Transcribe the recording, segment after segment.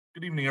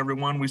Good evening,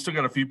 everyone. We still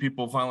got a few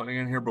people filing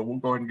in here, but we'll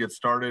go ahead and get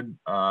started.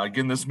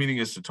 Again, this meeting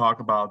is to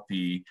talk about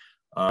the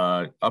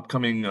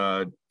upcoming,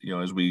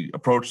 as we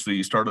approach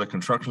the start of the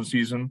construction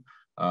season.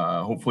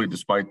 Hopefully,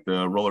 despite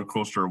the roller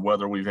coaster of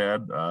weather we've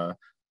had,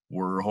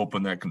 we're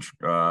hoping that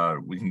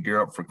we can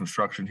gear up for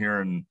construction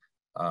here in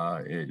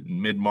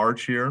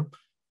mid-March here.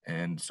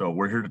 And so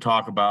we're here to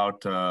talk about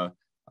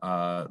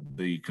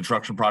the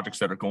construction projects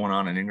that are going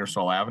on in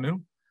Ingersoll Avenue.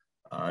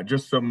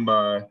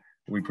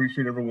 We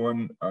appreciate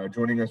everyone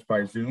joining us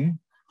by Zoom.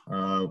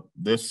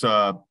 This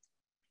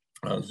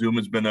Zoom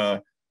has been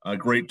a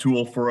great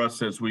tool for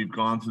us as we've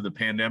gone through the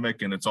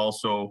pandemic, and it's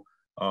also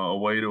a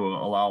way to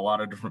allow a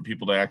lot of different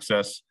people to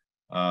access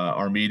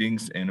our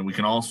meetings, and we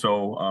can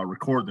also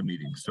record the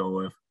meetings.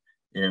 So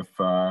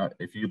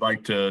if you'd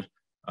like to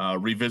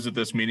revisit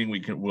this meeting,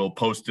 we'll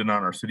post it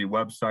on our city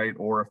website,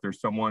 or if there's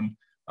someone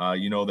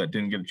that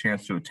didn't get a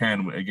chance to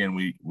attend, again,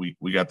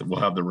 we'll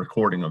have the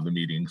recording of the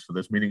meeting. So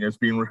this meeting is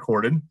being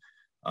recorded,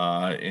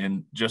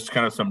 and just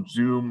kind of some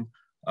Zoom,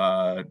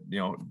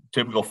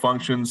 typical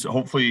functions.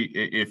 Hopefully,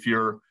 if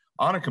you're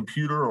on a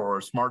computer or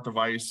a smart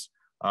device,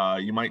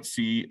 you might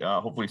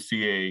hopefully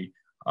see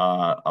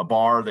a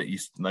bar that you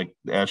like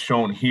as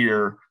shown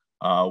here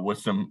with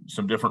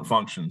some different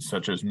functions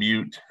such as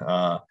mute,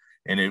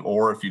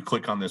 or if you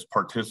click on this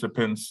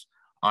participants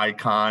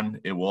icon,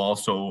 it will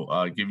also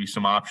give you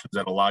some options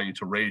that allow you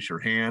to raise your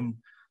hand.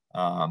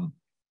 And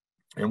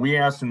we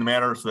asked in the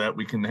matter so that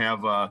we can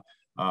have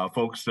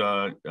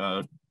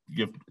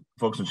give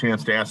folks a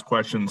chance to ask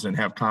questions and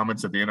have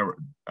comments at the end of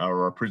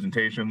our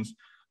presentations,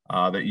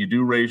 that you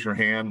do raise your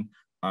hand,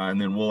 and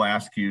then we'll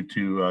ask you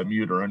to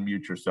mute or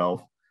unmute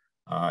yourself.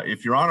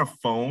 If you're on a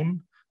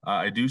phone,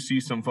 I do see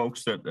some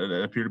folks that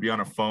appear to be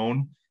on a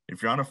phone.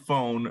 If you're on a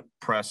phone,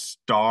 press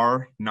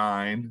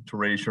 *9 to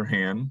raise your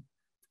hand.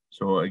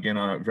 So again,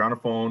 if you're on a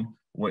phone,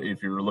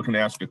 if you're looking to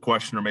ask a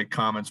question or make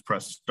comments,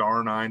 press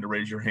 *9 to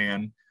raise your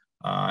hand.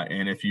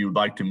 And if you'd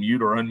like to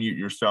mute or unmute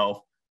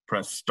yourself,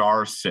 press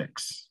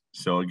 *6.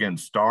 So again,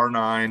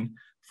 *9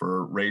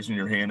 for raising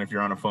your hand if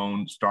you're on a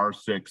phone,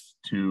 *6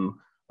 to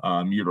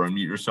mute or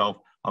unmute yourself.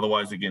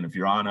 Otherwise, again, if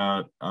you're on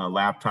a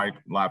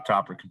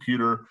laptop or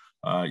computer,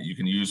 you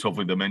can use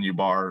hopefully the menu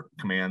bar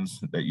commands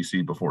that you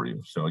see before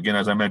you. So again,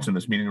 as I mentioned,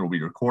 this meeting will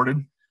be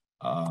recorded.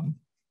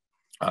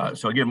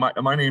 So again,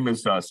 my name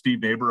is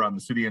Steve Neighbor. I'm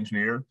the city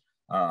engineer.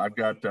 I've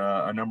got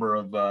a number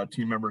of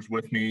team members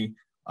with me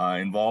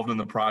involved in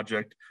the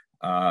project.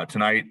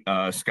 Tonight,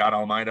 Scott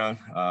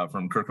Almeida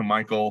from Kirk &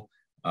 Michael,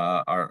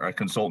 our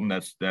consultant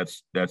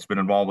that's been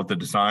involved with the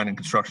design and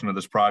construction of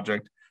this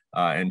project,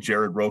 and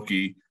Jared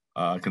Roque,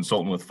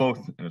 consultant with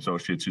Foth and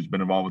Associates, who's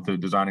been involved with the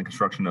design and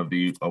construction of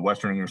the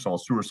Western Ingersoll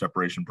Sewer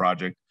Separation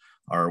Project,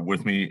 are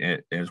with me,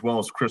 as well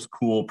as Chris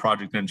Kuhl,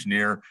 project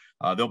engineer.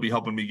 They'll be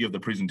helping me give the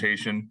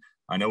presentation.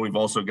 I know we've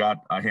also got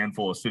a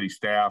handful of city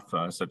staff,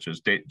 such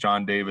as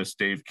John Davis,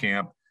 Dave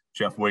Camp,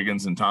 Jeff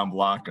Wiggins, and Tom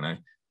Block, and I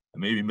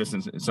may be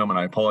missing some, and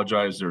I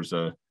apologize. There's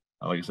like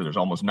I said, there's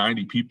almost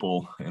 90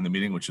 people in the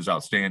meeting, which is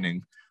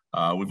outstanding.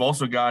 We've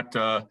also got,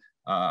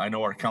 I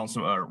know our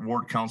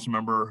ward council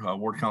member,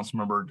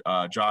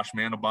 Josh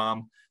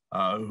Mandelbaum,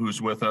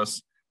 who's with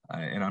us,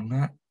 and I'm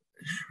not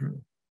sure.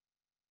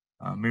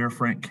 Mayor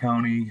Frank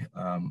County,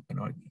 I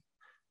know I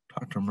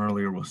talked to him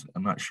earlier.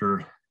 I'm not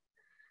sure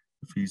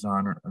if he's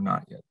on or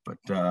not yet, but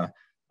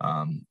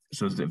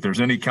so if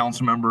there's any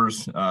council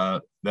members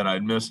that I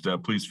missed,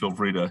 please feel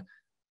free to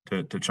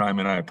chime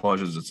in. I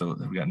apologize.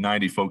 We got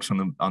 90 folks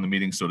on the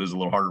meeting, so it is a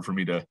little harder for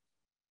me to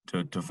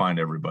find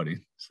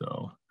everybody.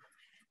 So,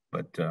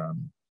 but I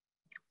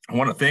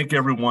want to thank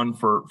everyone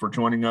for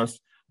joining us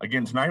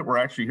again tonight. We're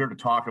actually here to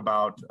talk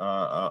about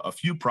a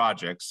few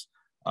projects.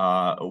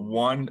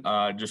 One,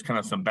 just kind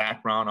of some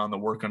background on the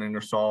work on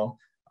Ingersoll,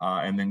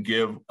 and then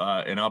give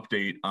an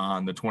update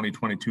on the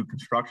 2022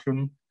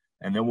 construction.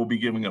 And then we'll be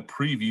giving a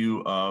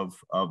preview of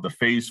the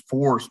Phase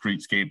 4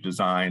 streetscape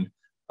design.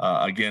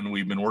 Again,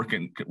 we've been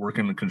working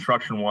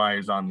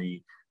construction-wise on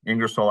the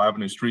Ingersoll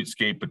Avenue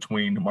streetscape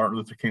between Martin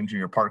Luther King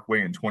Jr.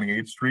 Parkway and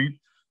 28th Street.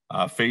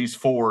 Phase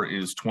 4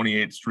 is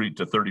 28th Street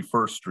to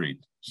 31st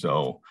Street.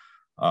 So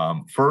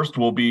first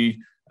will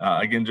be,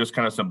 again, just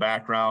kind of some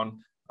background.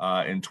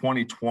 In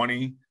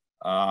 2020,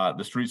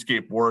 the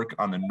streetscape work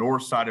on the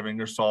north side of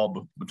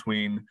Ingersoll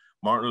between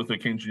Martin Luther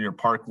King Jr.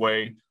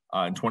 Parkway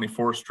and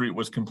 24th Street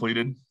was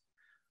completed.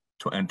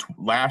 And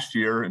last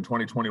year in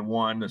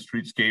 2021, the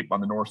streetscape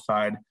on the north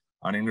side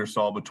on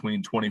Ingersoll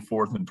between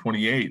 24th and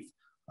 28th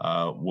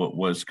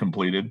was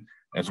completed,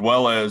 as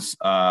well as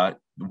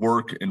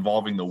work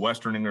involving the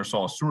Western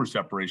Ingersoll Sewer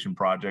Separation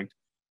Project.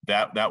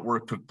 That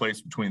work took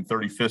place between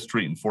 35th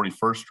Street and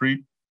 41st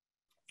Street.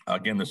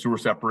 Again, the sewer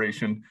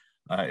separation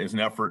is an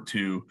effort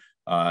to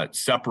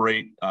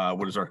separate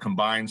what is our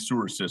combined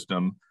sewer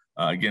system.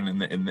 Again,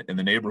 in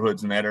the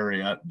neighborhoods in that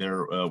area,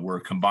 there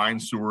were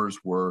combined sewers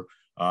where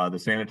the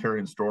sanitary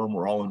and storm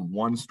were all in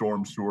one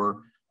storm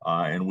sewer,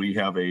 and we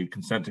have a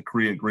consent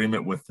decree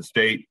agreement with the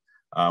state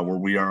where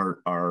we are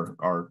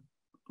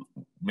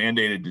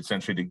mandated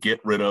essentially to get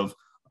rid of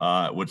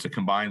with a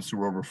combined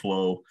sewer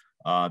overflow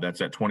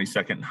that's at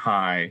 22nd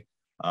high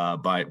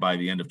by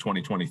the end of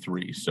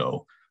 2023.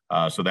 So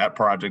that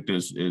project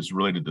is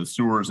related to the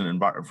sewers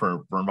and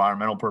for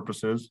environmental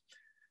purposes.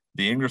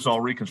 The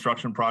Ingersoll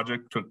reconstruction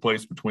project took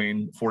place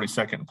between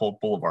 42nd and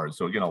Polk Boulevard.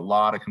 So again, a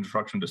lot of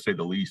construction to say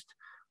the least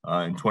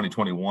in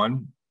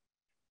 2021.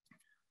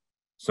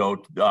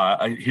 So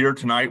here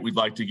tonight, we'd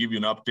like to give you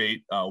an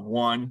update,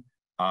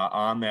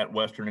 on that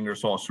Western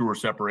Ingersoll sewer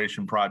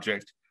separation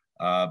project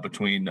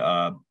between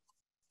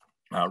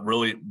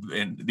really,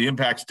 and the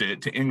impacts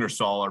to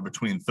Ingersoll are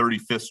between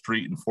 35th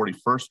Street and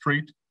 41st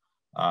Street.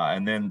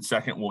 And then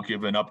second, we'll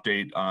give an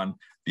update on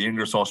the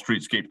Ingersoll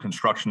Streetscape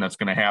construction that's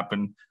going to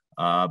happen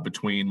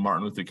between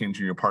Martin Luther King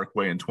Jr.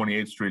 Parkway and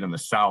 28th Street on the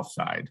south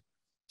side.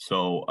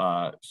 So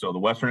the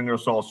Western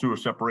Ingersoll sewer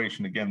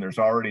separation, again, there's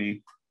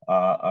already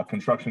a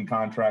construction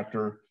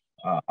contractor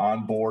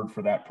on board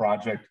for that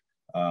project.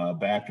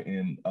 Back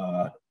in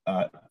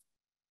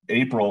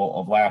April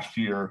of last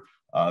year,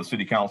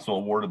 City Council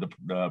awarded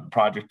the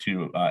project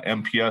to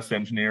MPS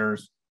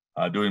Engineers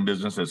doing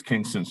business as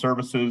Kingston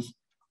Services.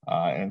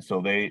 And so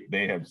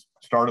they have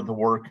started the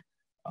work.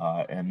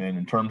 And then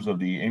in terms of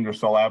the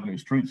Ingersoll Avenue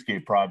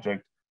Streetscape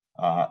Project,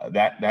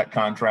 that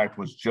contract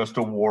was just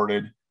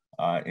awarded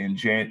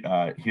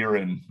here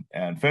in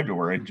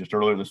February, just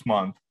earlier this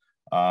month,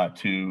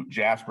 to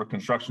Jasper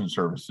Construction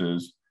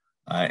Services.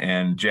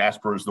 And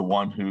Jasper is the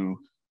one who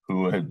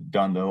had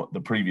done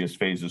the previous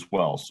phase as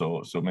well.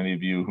 So many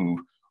of you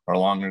who are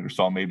along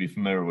Ingersoll may be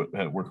familiar with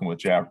working with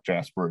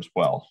Jasper as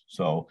well.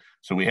 So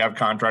we have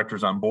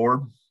contractors on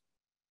board.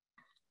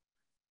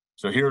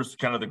 So here's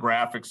kind of the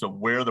graphics of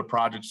where the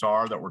projects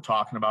are that we're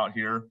talking about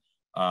here.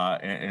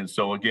 And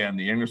so again,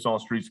 the Ingersoll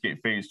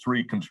Streetscape Phase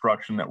 3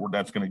 construction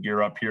that's going to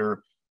gear up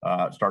here,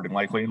 starting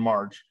likely in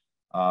March,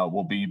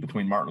 will be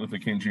between Martin Luther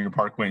King Jr.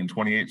 Parkway and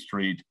 28th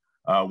Street,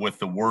 with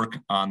the work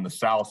on the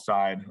south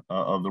side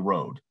of the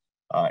road.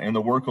 And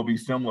the work will be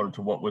similar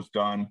to what was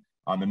done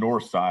on the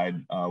north side,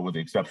 with the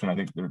exception, I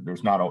think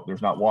there's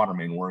not water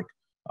main work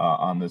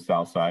on the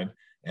south side.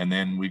 And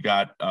then we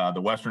got the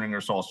Western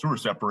Ingersoll sewer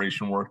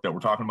separation work that we're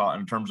talking about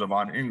in terms of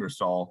on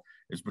Ingersoll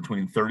is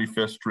between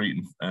 35th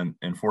Street and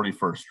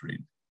 41st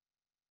Street.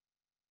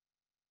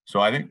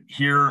 So I think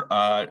here,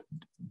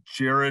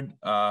 Jared,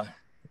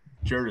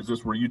 is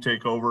this where you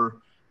take over?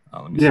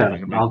 Let me see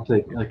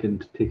if I can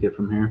take it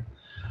from here.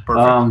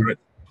 Perfect.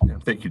 Yeah,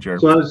 thank you,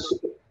 Jared. So as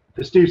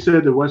Steve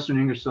said, the Western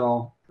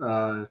Ingersoll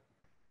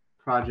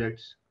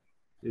project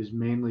is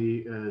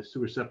mainly a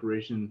sewer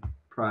separation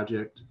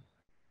project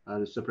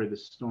to separate the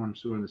storm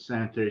sewer and the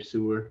sanitary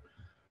sewer.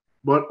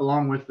 But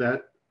along with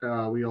that,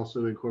 we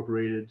also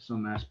incorporated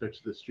some aspects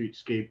of the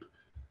streetscape.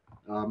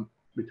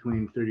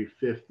 Between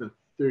 35th and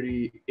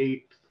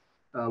 38th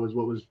was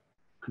what was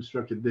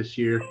constructed this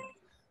year.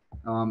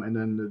 And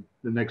then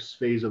the next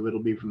phase of it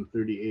will be from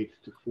 38th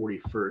to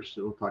 41st.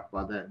 So we'll talk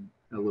about that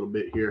in a little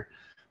bit here.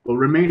 But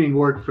remaining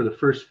work for the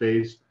first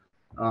phase,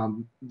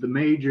 the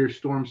major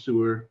storm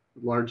sewer,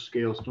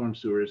 large-scale storm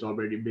sewer, has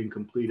already been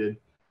completed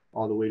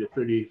all the way to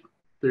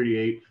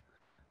 38th.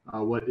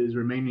 What is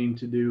remaining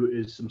to do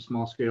is some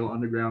small-scale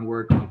underground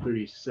work on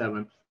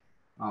 37th.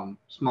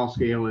 Small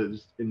scale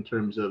is in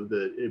terms of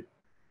the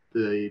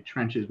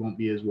trenches won't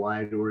be as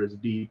wide or as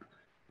deep,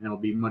 and it'll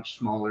be much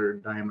smaller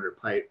diameter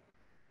pipe,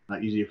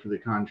 easier for the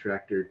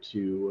contractor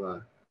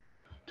to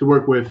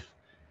work with.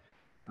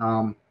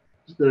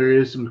 There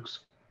is some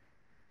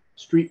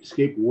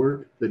streetscape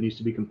work that needs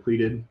to be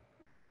completed.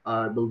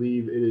 I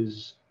believe it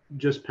is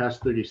just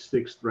past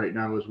 36th right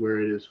now is where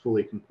it is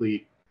fully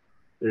complete.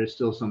 There is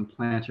still some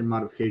planter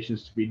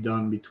modifications to be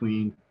done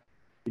between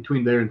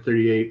there and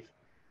 38th.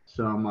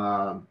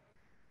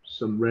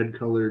 Some red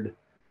colored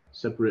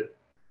separate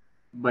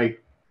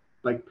bike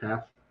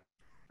path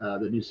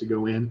that needs to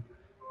go in.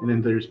 And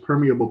then there's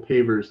permeable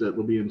pavers that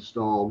will be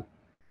installed,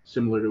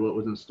 similar to what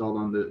was installed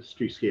on the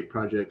streetscape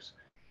projects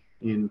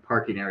in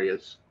parking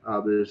areas.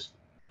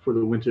 For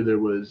the winter, there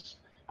was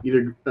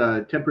either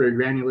temporary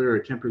granular or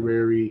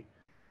temporary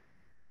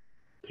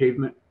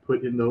pavement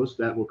put in those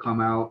that will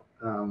come out.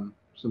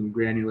 Some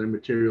granular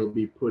material will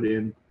be put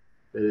in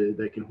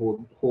that can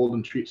hold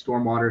and treat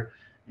stormwater,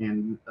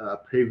 and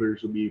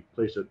pavers will be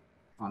placed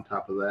on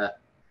top of that.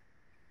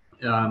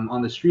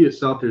 On the street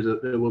itself,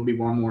 there will be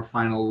one more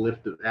final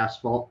lift of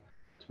asphalt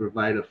to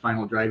provide a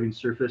final driving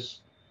surface.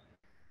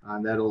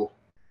 That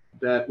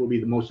will be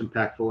the most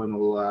impactful, and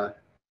will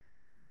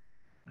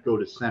go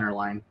to center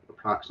line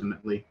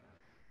approximately.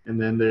 And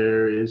then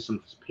there is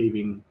some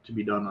paving to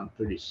be done on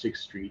 36th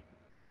Street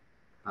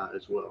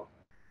as well.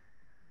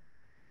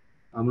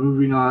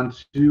 Moving on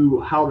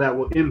to how that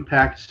will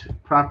impact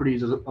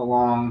properties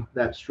along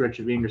that stretch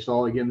of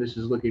Ingersoll. Again, this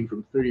is looking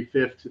from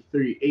 35th to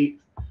 38th,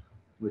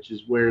 which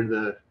is where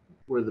the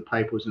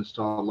pipe was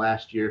installed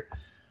last year.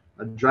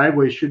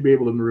 Driveways should be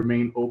able to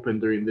remain open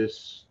during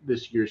this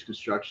year's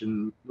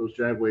construction.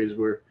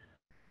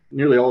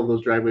 Nearly all of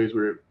those driveways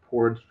were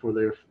poured for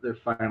their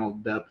final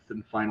depth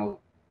and final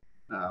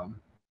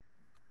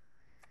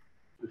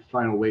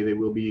way they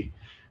will be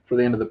for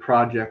the end of the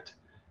project.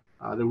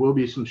 There will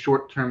be some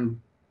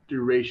short-term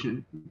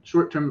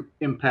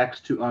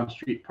impacts to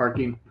on-street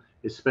parking,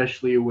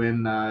 especially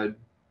when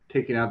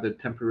taking out the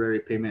temporary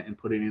pavement and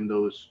putting in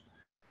those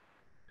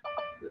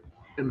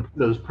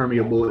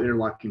permeable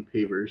interlocking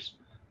pavers.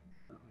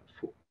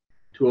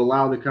 To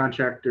allow the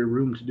contractor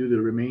room to do the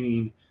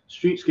remaining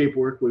streetscape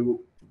work, we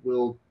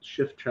will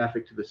shift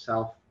traffic to the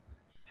south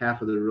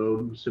half of the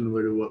road,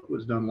 similar to what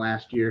was done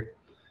last year,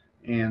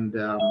 and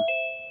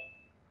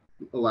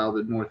allow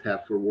the north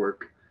half for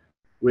work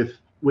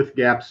with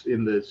gaps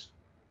in this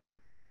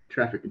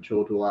traffic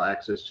control to allow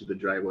access to the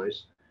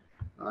driveways.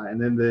 And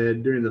then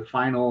during the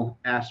final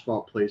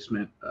asphalt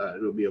placement,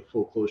 it'll be a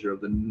full closure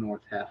of the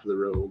north half of the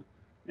road.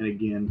 And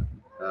again,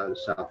 the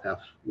south half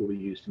will be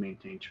used to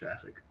maintain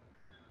traffic.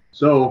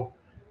 So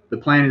the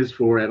plan is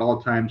for at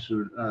all times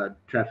for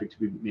traffic to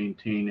be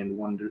maintained in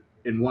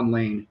one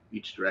lane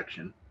each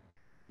direction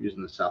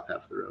using the south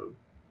half of the road.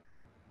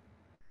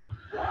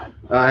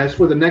 As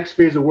for the next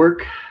phase of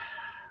work,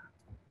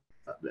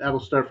 that will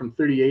start from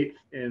 38th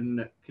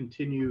and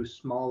continue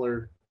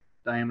smaller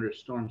diameter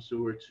storm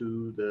sewer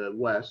to the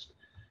west,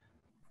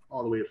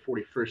 all the way to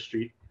 41st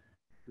Street.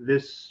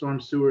 This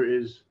storm sewer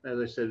is, as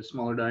I said, a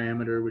smaller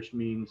diameter, which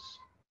means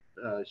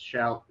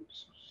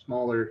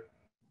smaller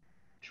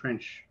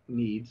trench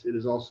needs. It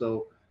is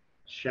also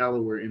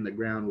shallower in the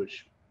ground,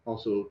 which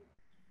also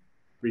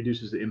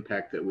reduces the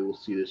impact that we will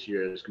see this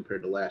year as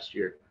compared to last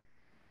year.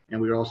 And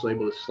we are also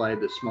able to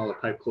slide the smaller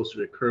pipe closer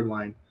to curb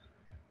line.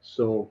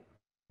 So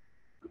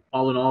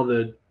all in all,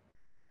 the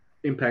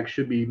impact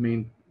should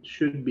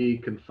be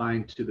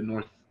confined to the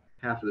north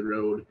half of the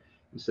road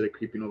instead of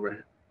creeping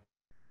over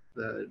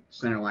the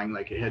center line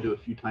like it had to a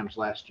few times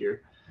last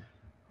year.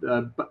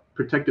 The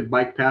protected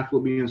bike path will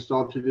be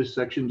installed through this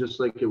section, just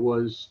like it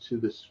was to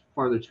this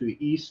farther to the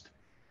east,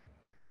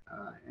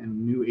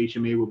 and new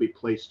HMA will be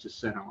placed to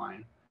center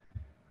line.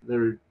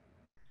 There,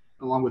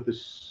 along with the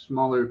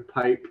smaller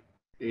pipe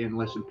and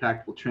less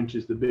impactful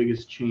trenches, the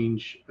biggest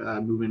change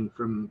moving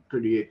from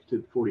 38th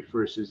to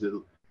 41st is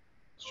the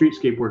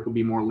streetscape work will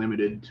be more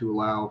limited to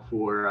allow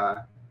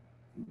for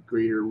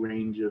greater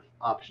range of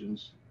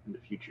options in the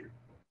future.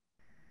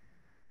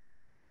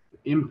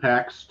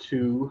 Impacts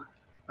to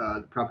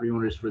the property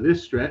owners for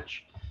this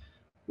stretch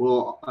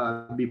will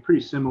be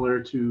pretty similar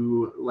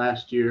to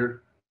last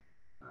year.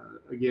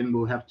 Again,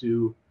 we'll have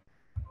to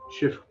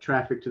shift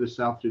traffic to the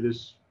south through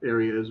this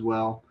area as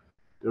well.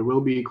 There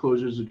will be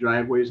closures of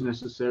driveways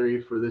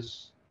necessary for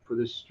this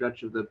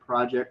stretch of the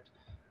project.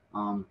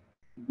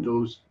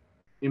 Those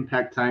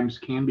impact times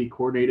can be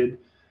coordinated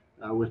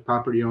with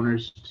property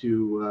owners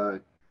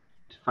to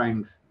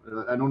find.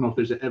 I don't know if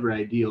there's an ever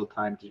ideal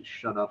time to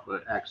shut off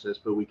access,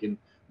 but we can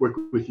work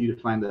with you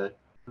to find the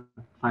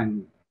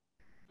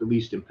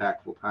least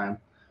impactful time.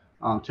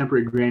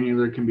 Temporary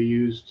granular can be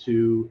used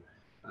to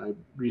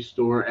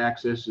restore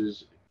access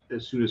as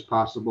soon as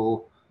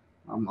possible.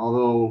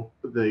 Although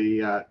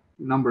the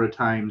number of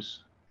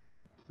times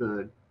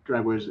the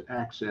driveways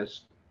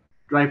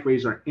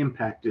are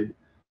impacted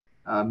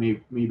may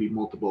be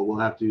multiple. We'll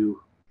have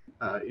to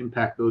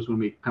impact those when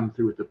we come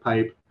through with the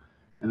pipe,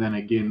 and then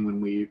again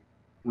when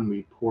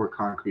we pour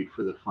concrete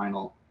for the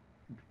final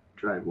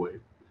driveway.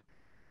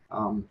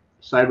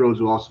 Side roads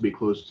will also be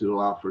closed to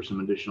allow for some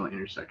additional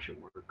intersection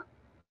work.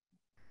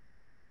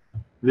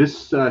 This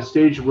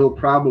stage will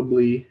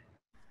probably,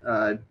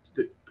 the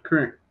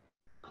current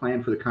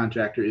plan for the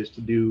contractor is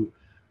to do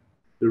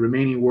the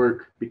remaining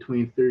work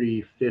between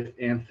 35th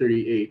and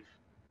 38th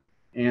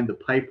and the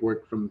pipe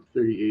work from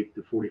 38th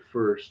to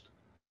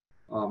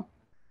 41st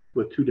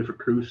with two different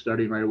crews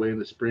starting right away in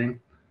the spring.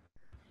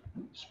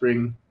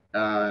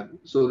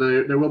 So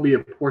there will be a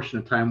portion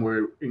of time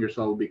where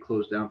Ingersoll will be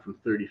closed down from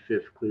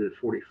 35th clear to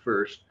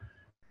 41st.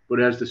 But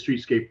as the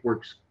streetscape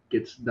works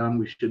gets done,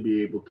 we should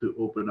be able to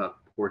open up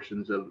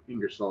portions of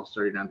Ingersoll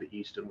starting on the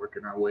east and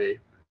working our way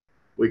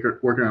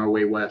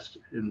west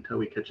until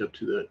we catch up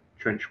to the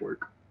trench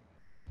work.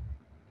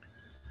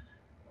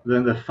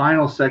 Then the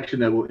final section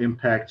that will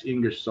impact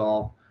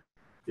Ingersoll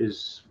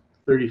is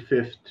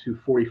 35th to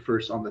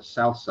 41st on the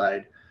south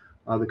side.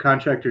 The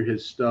contractor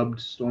has stubbed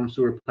storm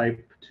sewer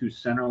pipe to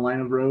center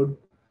line of road,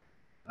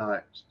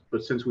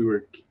 but since we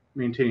were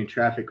maintaining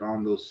traffic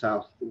on those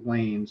south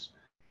lanes,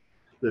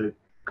 the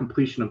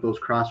completion of those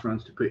cross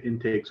runs to put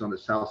intakes on the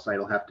south side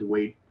will have to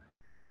wait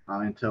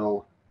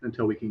until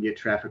we can get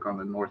traffic on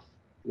the north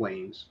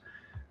lanes.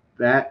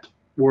 That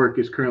work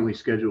is currently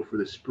scheduled for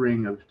the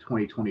spring of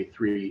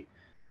 2023.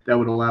 That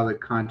would allow the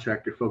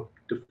contractor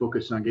to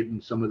focus on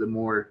getting some of the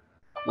more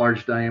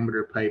large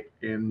diameter pipe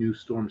and new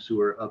storm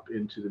sewer up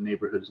into the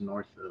neighborhoods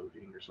north of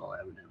Ingersoll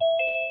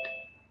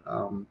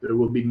Avenue. There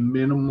will be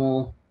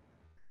minimal,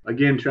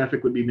 again,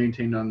 traffic would be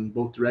maintained on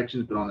both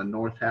directions, but on the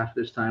north half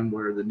this time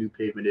where the new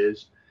pavement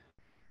is.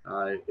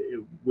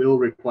 It will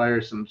require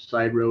some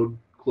side road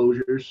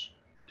closures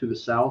to the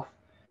south,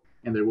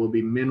 and there will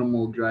be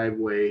minimal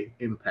driveway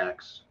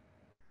impacts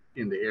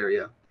in the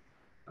area.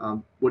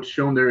 What's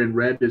shown there in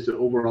red is the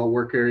overall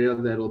work area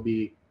that'll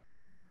be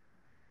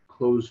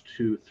closed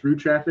to through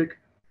traffic.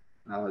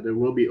 There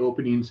will be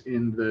openings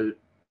in the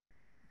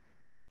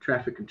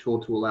traffic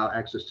control to allow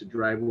access to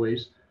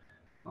driveways.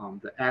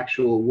 The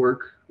actual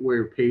work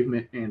where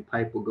pavement and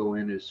pipe will go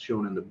in is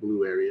shown in the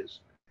blue areas.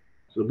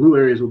 So the blue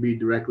areas will be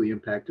directly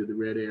impacted. The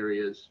red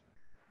areas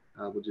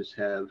will just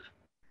have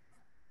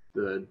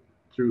the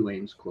through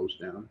lanes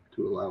closed down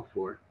to allow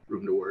for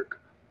room to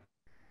work.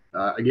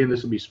 Again,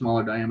 this will be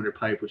smaller diameter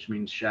pipe, which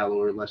means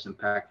shallower, less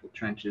impactful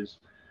trenches,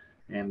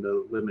 and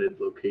the limited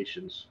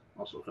locations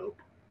also help.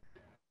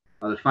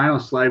 The final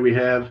slide we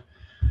have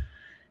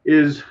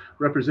is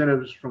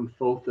representatives from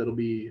FOF that'll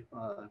be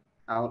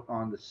out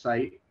on the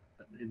site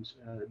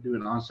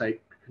doing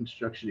on-site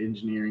construction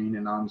engineering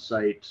and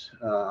on-site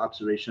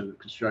observation of the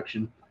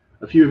construction.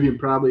 A few of you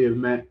probably have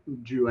met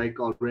Drew Ike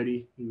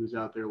already. He was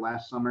out there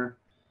last summer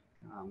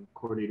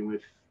coordinating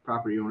with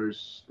property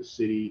owners, the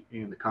city,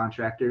 and the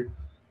contractor.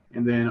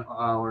 And then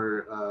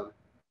our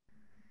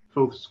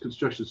FOF's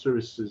construction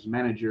services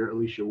manager,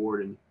 Alicia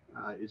Warden,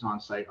 is on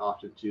site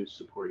often too,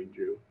 supporting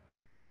Drew.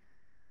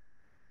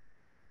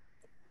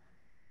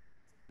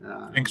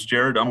 Thanks,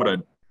 Jared. I'm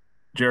gonna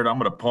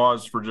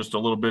pause for just a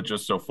little bit,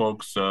 just so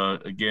folks,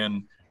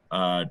 again,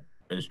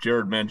 as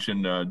Jared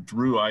mentioned,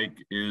 Drew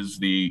Ike is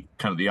the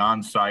kind of the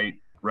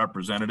on-site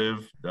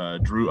representative.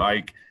 Drew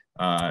Ike,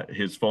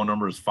 his phone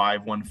number is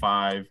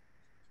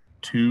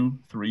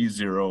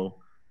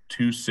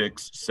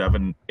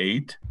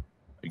 515-230-2678.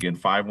 Again,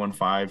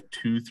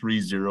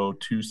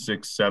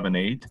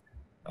 515-230-2678.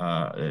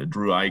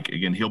 Drew Ike,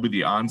 again, he'll be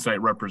the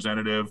on-site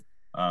representative.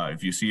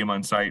 If you see him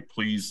on site,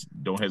 please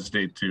don't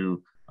hesitate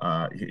to,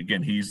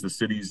 again, he's the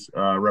city's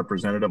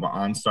representative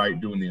on site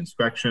doing the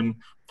inspection.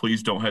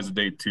 Please don't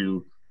hesitate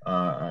to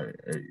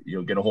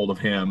get a hold of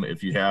him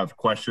if you have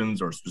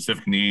questions or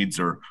specific needs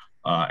or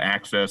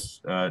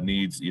access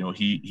needs.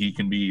 He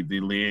can be the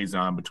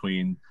liaison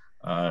between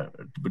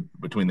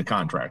the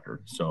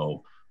contractor.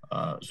 So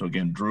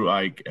again, Drew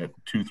Ike at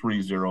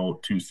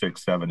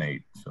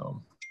 230-2678.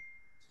 So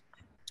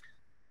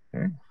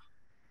okay.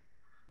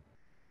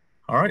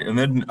 All right, and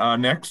then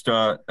next,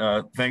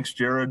 thanks,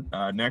 Jared.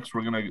 Next,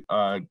 we're going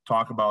to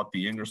talk about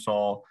the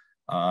Ingersoll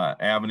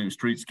Avenue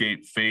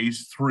Streetscape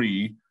Phase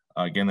 3.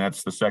 Again,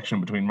 that's the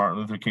section between Martin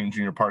Luther King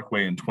Jr.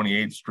 Parkway and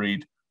 28th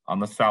Street on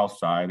the south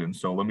side. And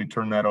so let me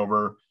turn that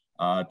over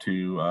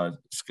to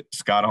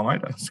Scott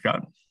Almeida.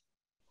 Scott.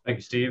 Thank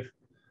you, Steve.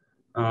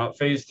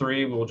 Phase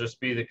 3 will just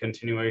be the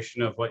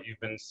continuation of what you've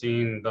been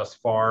seeing thus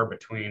far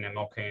between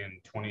MLK and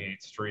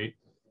 28th Street.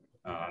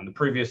 In the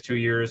previous 2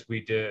 years,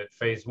 we did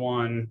Phase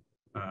 1,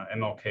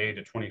 MLK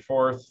to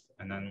 24th,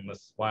 and then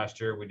this last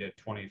year we did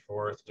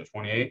 24th to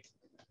 28th.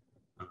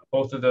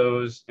 Both of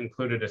those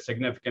included a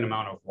significant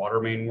amount of water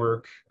main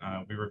work.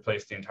 We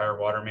replaced the entire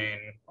water main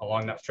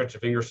along that stretch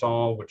of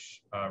Ingersoll,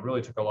 which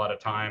really took a lot of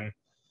time.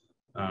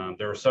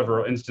 There were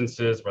several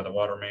instances where the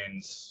water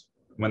mains,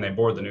 when they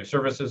bored the new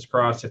services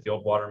across, hit the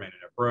old water main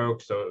and it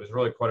broke. So it was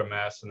really quite a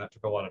mess, and that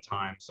took a lot of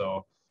time.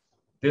 So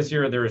this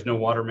year there is no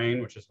water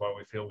main, which is why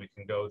we feel we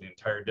can go the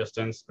entire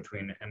distance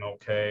between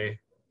MLK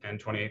and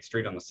 28th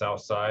Street on the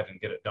south side and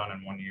get it done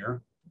in 1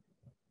 year.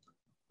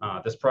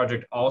 This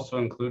project also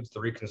includes the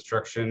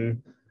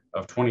reconstruction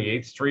of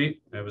 28th Street.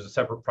 It was a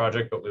separate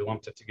project, but we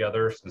lumped it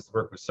together since the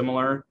work was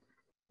similar.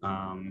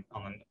 On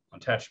the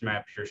attached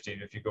map here,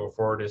 Steve, if you go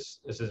forward, this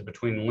is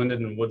between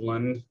Linden and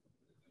Woodland.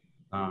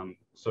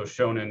 So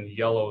shown in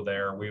yellow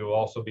there, we will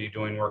also be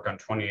doing work on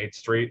 28th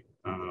Street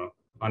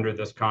under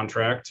this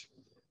contract.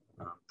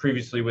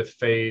 Previously with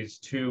Phase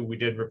 2, we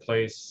did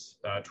replace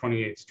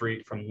 28th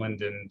Street from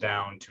Linden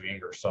down to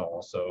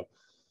Ingersoll. So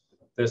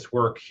this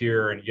work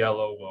here in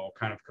yellow will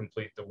kind of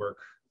complete the work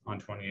on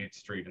 28th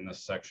Street in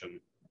this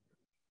section.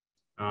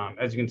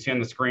 As you can see on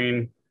the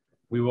screen,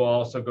 we will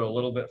also go a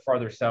little bit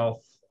farther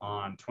south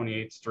on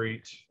 28th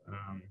Street,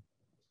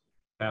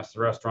 past the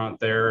restaurant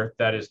there.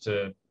 That is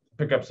to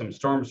pick up some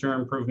storm sewer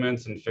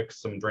improvements and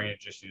fix some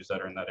drainage issues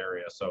that are in that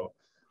area. So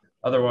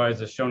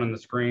otherwise, as shown on the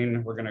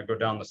screen, we're going to go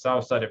down the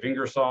south side of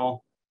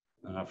Ingersoll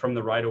from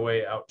the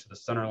right-of-way out to the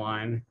center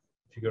line.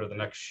 If you go to the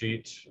next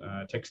sheet,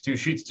 it takes 2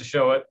 sheets to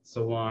show it,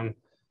 so long,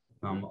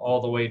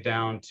 all the way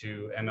down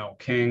to ML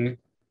King.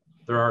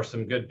 There are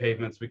some good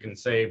pavements we can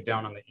save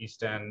down on the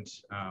east end.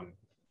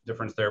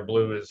 Difference there,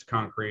 blue is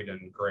concrete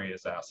and gray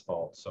is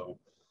asphalt. So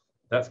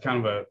that's kind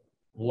of a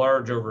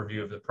large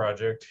overview of the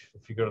project.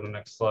 If you go to the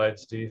next slide,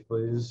 Steve,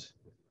 please.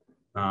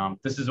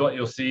 This is what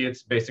you'll see.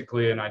 It's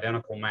basically an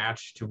identical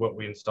match to what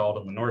we installed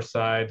on the north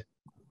side.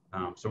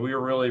 So we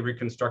were really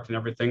reconstructing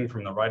everything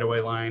from the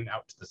right-of-way line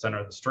out to the center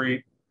of the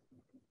street.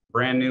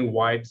 Brand new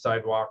wide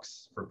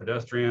sidewalks for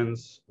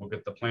pedestrians. We'll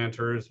get the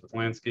planters with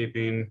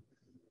landscaping,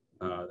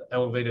 the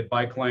elevated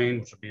bike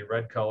lane, which will be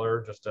red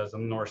color, just as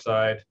on the north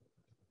side.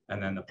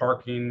 And then the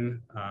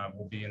parking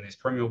will be in these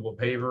permeable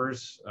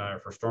pavers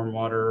for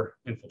stormwater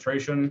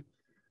infiltration.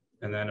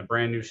 And then a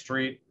brand new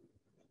street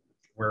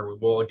where we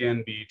will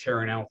again be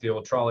tearing out the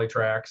old trolley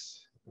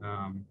tracks,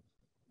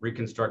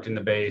 reconstructing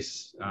the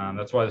base.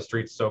 That's why the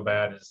street's so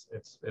bad.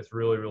 It's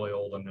really, really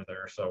old under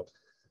there. So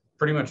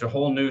pretty much a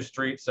whole new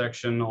street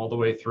section all the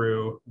way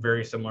through,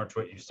 very similar to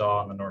what you saw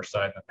on the north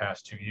side in the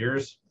past 2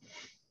 years.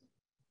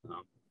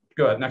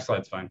 Go ahead, next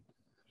slide's fine.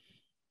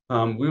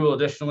 We will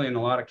additionally, in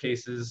a lot of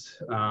cases,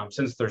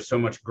 since there's so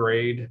much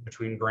grade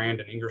between Grand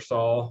and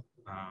Ingersoll,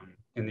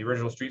 in the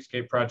original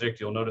Streetscape project,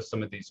 you'll notice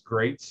some of these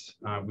grates.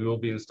 We will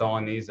be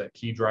installing these at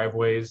key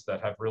driveways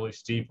that have really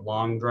steep,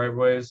 long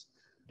driveways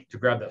to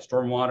grab that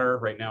stormwater.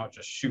 Right now, it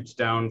just shoots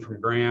down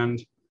from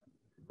Grand,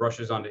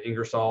 rushes onto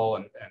Ingersoll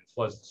and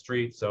floods the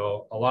street.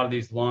 So a lot of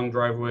these long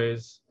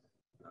driveways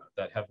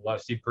that have a lot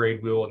of steep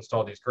grade, we will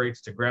install these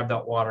grates to grab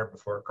that water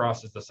before it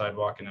crosses the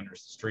sidewalk and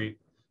enters the street.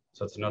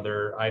 So that's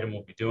another item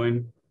we'll be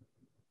doing.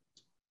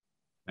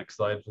 Next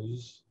slide,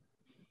 please.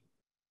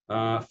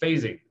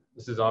 Phasing.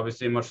 This is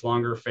obviously a much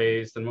longer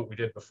phase than what we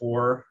did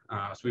before.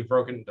 So we've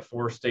broken into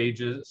 4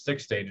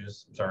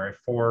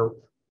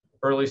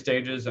 early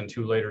stages and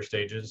 2 later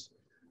stages.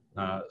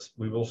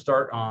 We will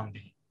start on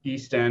the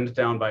east end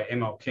down by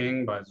ML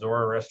King by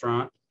Zora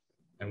Restaurant,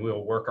 and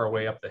we'll work our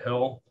way up the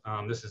hill.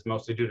 This is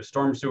mostly due to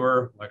storm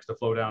sewer, likes to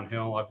flow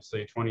downhill.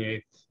 Obviously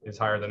 28th is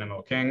higher than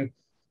ML King.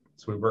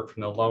 So we work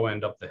from the low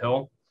end up the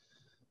hill.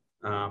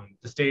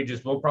 The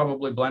stages will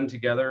probably blend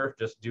together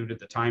just due to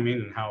the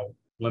timing and how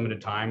limited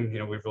time.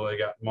 We've really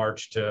got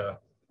March to,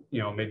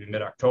 maybe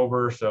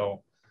mid-October.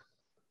 So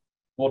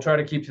we'll try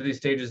to keep to these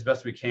stages as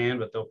best we can,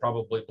 but they'll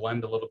probably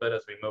blend a little bit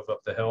as we move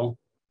up the hill.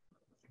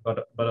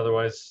 But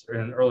otherwise,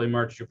 in early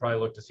March, you'll probably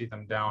look to see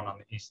them down on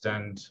the east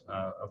end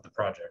of the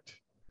project.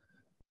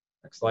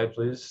 Next slide,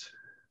 please.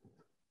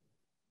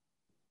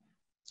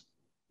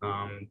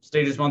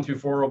 Stages 1 through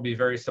 4 will be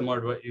very similar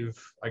to what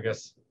you've, I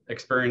guess,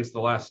 experienced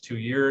the last 2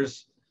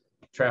 years.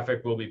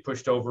 Traffic will be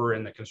pushed over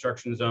in the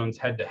construction zones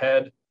head to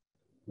head.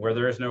 Where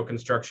there is no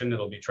construction,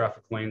 it'll be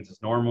traffic lanes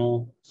as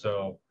normal.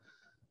 So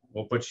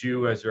we'll put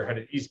you, as you're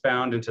headed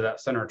eastbound, into that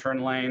center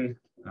turn lane.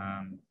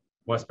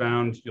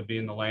 Westbound, you'll be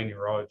in the lane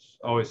you're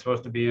always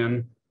supposed to be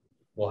in.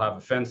 We'll have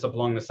a fence up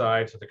along the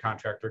side so the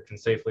contractor can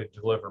safely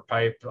deliver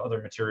pipe,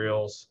 other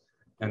materials,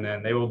 and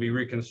then they will be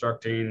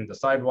reconstructing the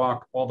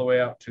sidewalk all the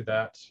way up to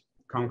that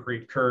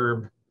concrete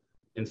curb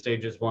in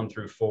stages 1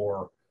 through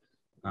 4.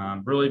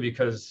 Really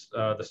because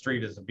the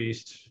street is a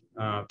beast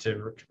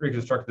to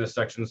reconstruct this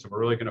section, so we're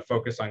really going to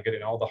focus on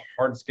getting all the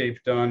hardscape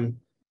done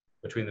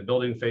between the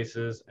building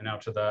faces and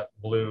out to that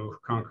blue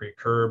concrete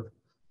curb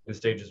in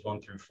stages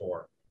 1 through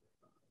 4.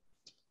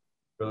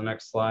 For the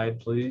next slide,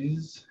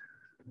 please.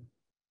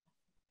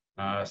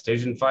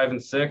 Station 5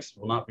 and 6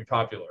 will not be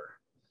popular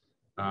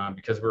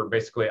because we're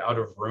basically out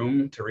of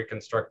room to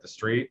reconstruct the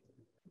street.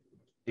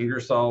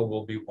 Ingersoll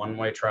will be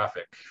one-way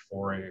traffic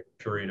for a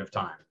period of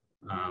time.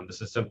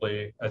 This is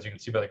simply, as you can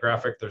see by the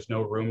graphic, there's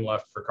no room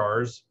left for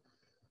cars.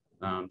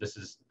 This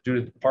is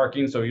due to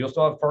parking, so you'll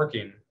still have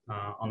parking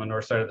on the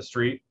north side of the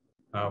street.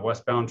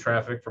 Westbound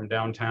traffic from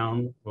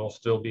downtown will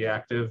still be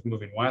active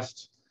moving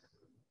west.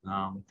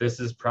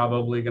 This is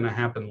probably going to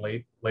happen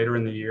later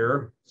in the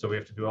year, so we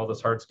have to do all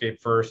this hardscape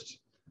first,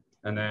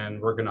 and then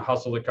we're going to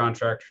hustle the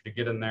contractor to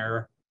get in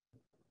there,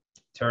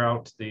 tear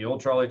out the old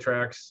trolley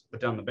tracks,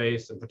 put down the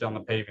base, and put down the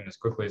paving as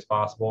quickly as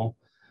possible.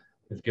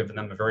 We've given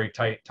them a very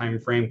tight time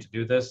frame to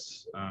do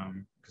this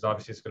because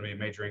obviously it's going to be a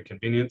major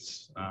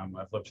inconvenience.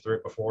 I've lived through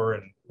it before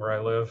and where I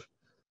live.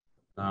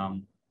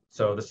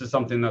 So this is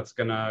something that's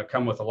going to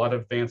come with a lot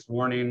of advanced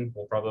warning.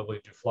 We'll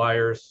probably do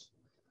flyers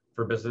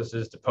for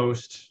businesses to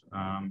post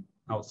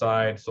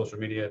outside, social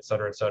media, et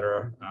cetera, et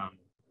cetera.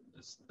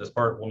 This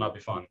part will not be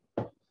fun.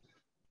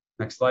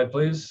 Next slide,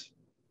 please.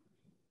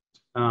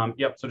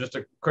 Yep, so just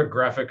a quick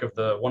graphic of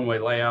the one-way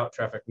layout,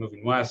 traffic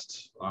moving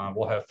west.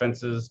 We'll have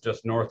fences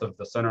just north of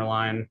the center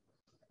line,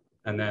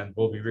 and then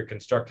we'll be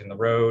reconstructing the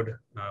road.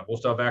 We'll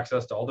still have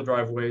access to all the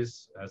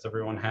driveways, as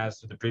everyone has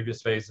through the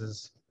previous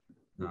phases.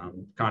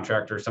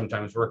 Contractors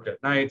sometimes work at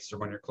nights or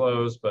when you're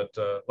closed, but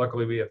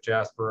luckily we have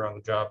Jasper on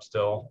the job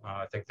still.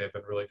 I think they've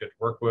been really good to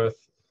work with,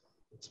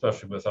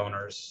 especially with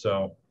owners.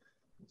 So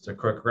it's a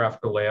quick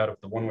graphical layout of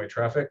the one-way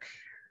traffic.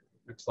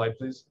 Next slide,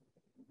 please.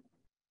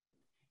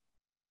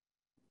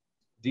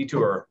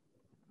 Detour.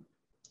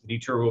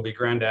 Detour will be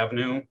Grand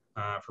Avenue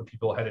for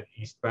people headed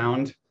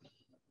eastbound.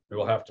 We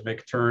will have to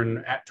make a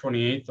turn at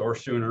 28th or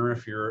sooner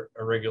if you're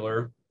a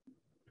regular.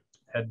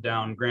 Head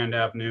down Grand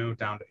Avenue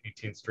down to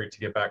 18th Street to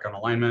get back on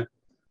alignment.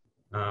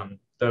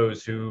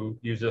 Those who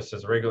use this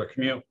as a regular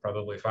commute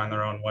probably find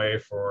their own way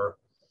for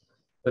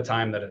the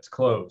time that it's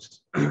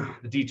closed.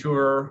 The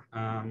detour,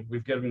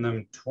 we've given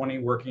them 20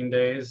 working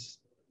days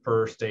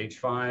per stage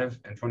 5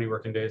 and 20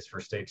 working days for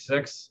stage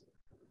 6.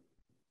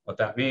 What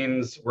that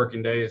means,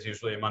 working day is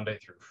usually a Monday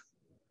through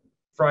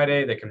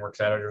Friday. They can work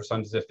Saturday or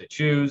Sundays if they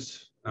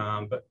choose.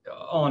 But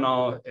all in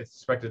all, it's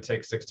expected to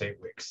take 6 to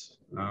 8 weeks.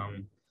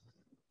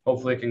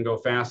 Hopefully it can go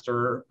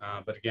faster.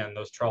 But again,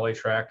 those trolley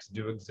tracks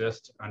do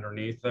exist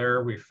underneath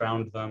there. We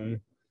found them,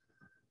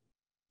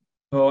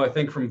 I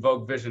think from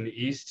Vogue Vision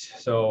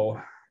East. So,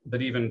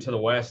 but even to the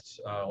west,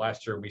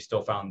 last year, we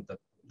still found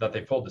that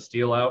they pulled the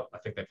steel out. I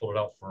think they pulled it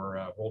out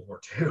for World War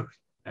II,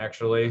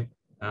 actually.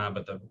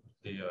 But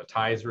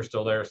ties were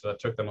still there, so that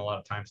took them a lot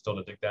of time still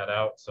to dig that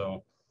out.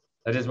 So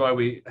that is why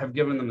we have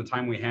given them the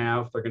time we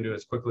have. They're going to do it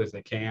as quickly as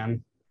they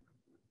can.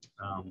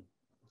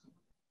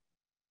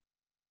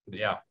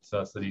 Yeah, so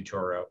that's the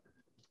detour route.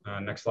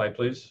 Next slide,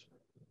 please.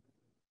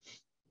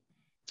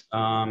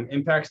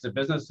 Impacts to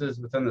businesses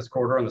within this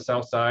corridor on the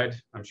south side.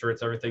 I'm sure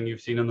it's everything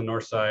you've seen on the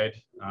north side.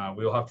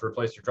 We will have to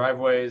replace your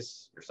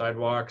driveways, your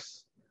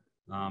sidewalks.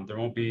 There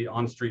won't be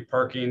on-street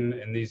parking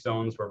in these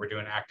zones where we're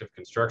doing active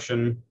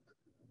construction.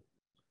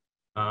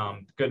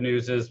 The good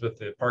news is with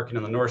the parking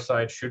on the north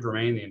side should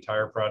remain the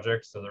entire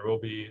project. So there will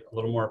be a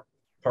little more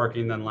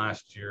parking than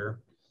last year,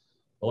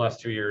 the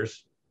last 2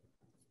 years.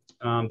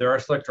 There are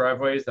select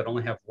driveways that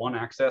only have one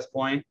access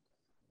point.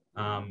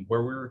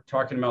 Where we were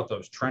talking about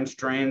those trench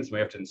drains, we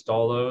have to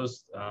install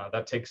those.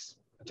 It takes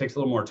a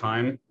little more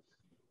time.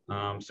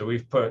 So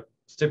we've put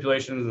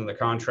stipulations in the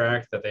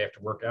contract that they have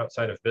to work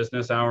outside of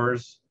business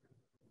hours.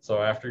 So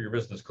after your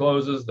business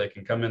closes, they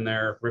can come in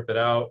there, rip it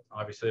out.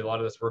 Obviously, a lot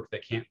of this work they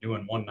can't do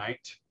in one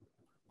night.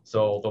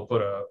 So they'll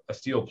put a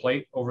steel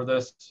plate over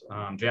this.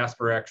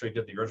 Jasper actually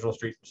did the original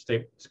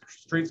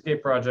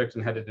Streetscape project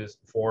and had to do this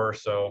before.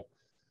 So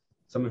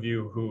some of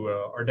you who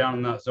are down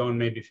in that zone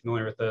may be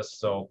familiar with this.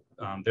 So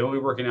they will be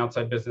working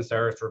outside business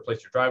hours to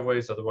replace your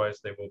driveways.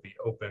 Otherwise, they will be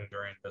open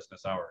during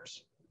business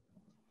hours.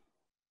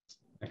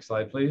 Next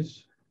slide,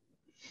 please.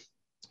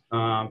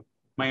 My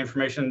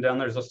information down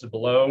there is listed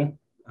below.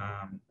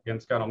 Again,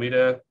 Scott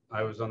Almeida.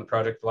 I was on the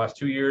project the last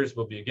 2 years,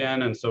 will be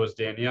again, and so is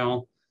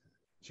Danielle.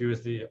 She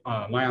was the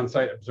my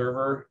on-site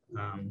observer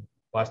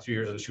last 2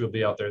 years, and she will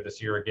be out there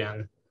this year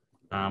again.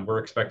 We're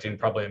expecting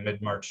probably a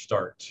mid-March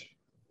start.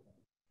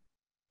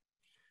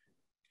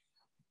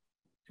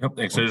 Yep,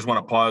 thanks. I just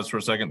want to pause for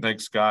a second.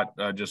 Thanks, Scott.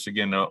 Just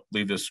again,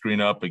 leave this screen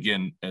up.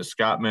 Again, as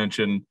Scott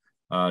mentioned,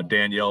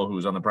 Danielle, who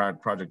was on the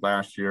project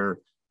last year,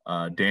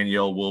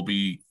 Danielle will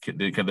be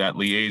that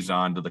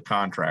liaison to the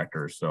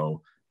contractor.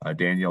 So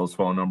Danielle's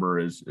phone number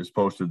is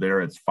posted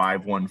there. It's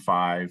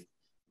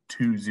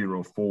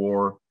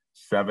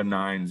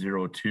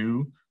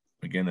 515-204-7902.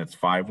 Again, that's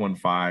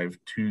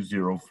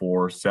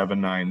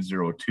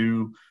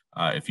 515-204-7902.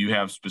 If you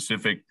have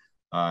specific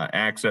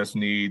access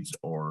needs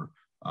or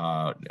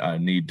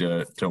need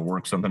to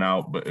work something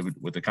out, but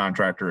with the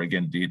contractor,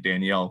 again,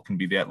 Danielle can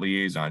be that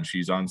liaison.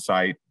 She's on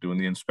site doing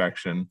the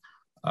inspection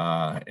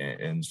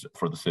and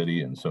for the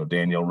city. And so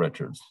Danielle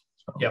Richards.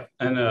 So. Yep.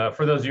 And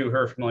for those of you who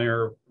are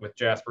familiar with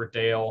Jasper,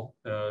 Dale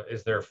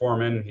is their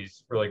foreman.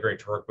 He's really great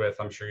to work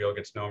with. I'm sure you'll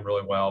get to know him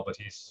really well, but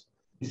he's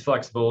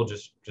flexible.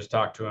 Just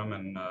talk to him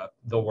and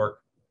they'll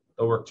work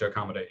to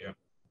accommodate you.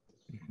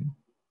 Mm-hmm.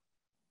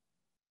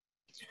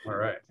 All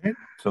right.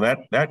 So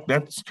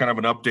that's kind of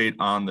an update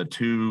on the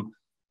two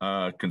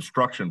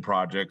construction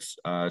projects.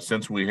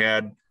 Since we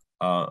had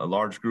a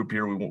large group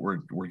here,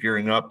 we're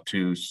gearing up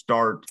to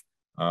start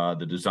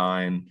the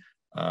design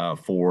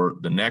for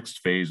the next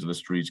phase of the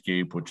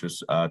streetscape, which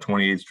is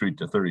 28th Street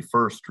to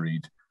 31st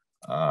Street.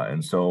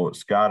 And so,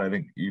 Scott, I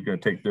think you're going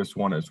to take this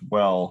one as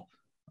well.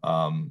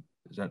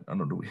 Is that, I don't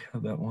know, do we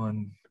have that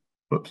one?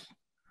 Whoops.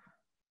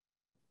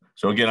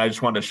 So again, I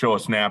just wanted to show a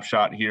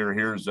snapshot here.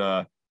 Here's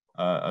a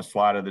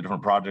slide of the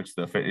different projects.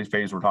 The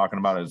phase we're talking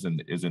about is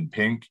in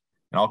pink.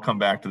 And I'll come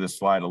back to this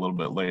slide a little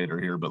bit later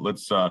here, but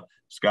let's, Scott,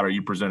 are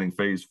you presenting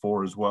phase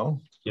 4 as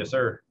well? Yes,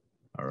 sir.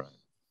 All right.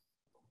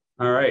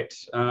 All right.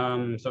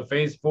 So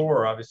phase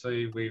 4,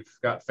 obviously we've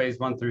got phase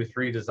 1 through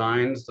 3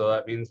 designed. So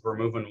that means we're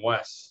moving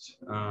west.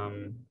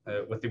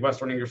 With the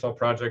Western Ingersoll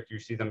project, you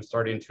see them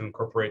starting to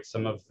incorporate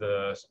some of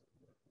the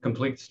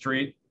complete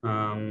street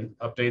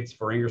updates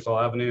for Ingersoll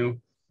Avenue.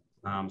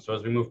 So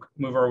as we move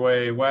our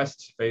way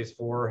west, phase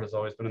 4 has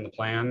always been in the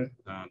plan.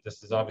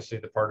 This is obviously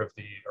the part of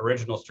the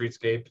original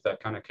streetscape that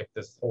kind of kicked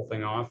this whole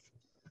thing off.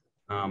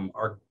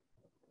 Our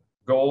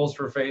goals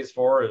for phase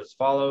 4 is as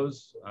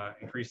follows: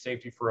 increase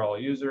safety for all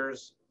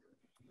users,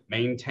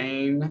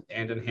 maintain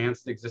and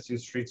enhance the existing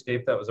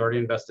streetscape that was already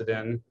invested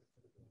in,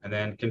 and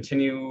then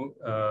continue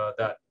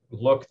that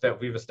look that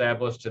we've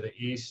established to the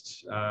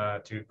east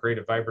to create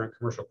a vibrant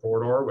commercial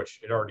corridor, which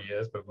it already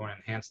is, but we want to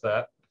enhance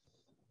that.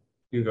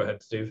 You can go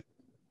ahead, Steve.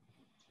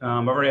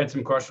 I've already had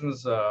some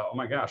questions. Oh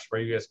my gosh, why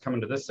are you guys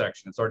coming to this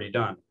section? It's already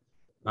done.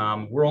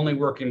 We're only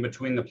working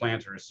between the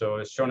planters. So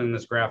as shown in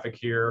this graphic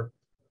here,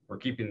 we're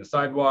keeping the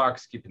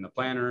sidewalks, keeping the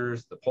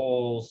planters, the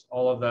poles,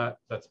 all of that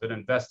that's been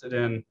invested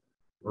in.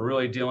 We're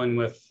really dealing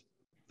with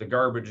the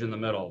garbage in the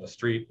middle. The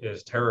street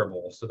is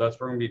terrible. So that's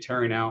what we're gonna be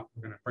tearing out.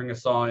 We're gonna bring a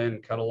saw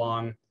in, cut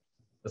along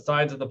the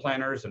sides of the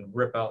planters and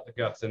rip out the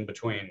guts in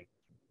between.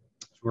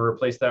 So we'll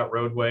replace that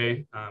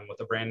roadway with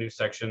a brand new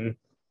section.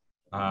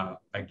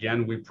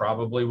 Again, we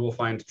probably will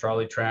find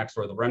trolley tracks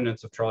or the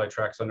remnants of trolley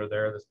tracks under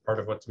there. That's part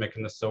of what's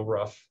making this so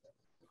rough.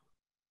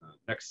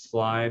 Next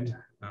slide.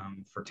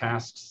 For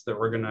tasks that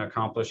we're going to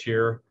accomplish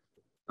here,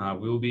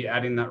 we will be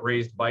adding that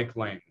raised bike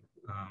lane,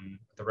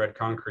 the red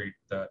concrete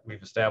that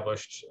we've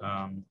established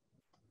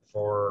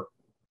for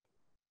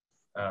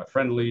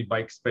friendly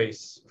bike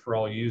space for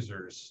all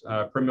users.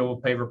 Permeable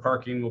paver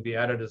parking will be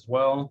added as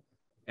well,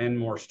 and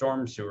more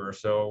storm sewer.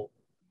 So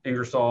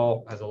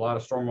Ingersoll has a lot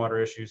of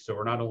stormwater issues, so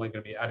we're not only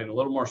going to be adding a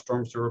little more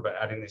storm sewer, but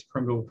adding these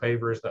permeable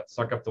pavers that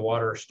suck up the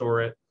water,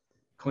 store it,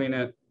 clean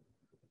it.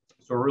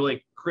 So we're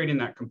really creating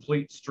that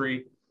complete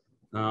street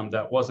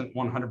that wasn't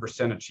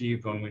 100%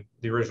 achieved when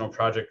the original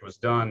project was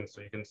done.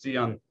 So you can see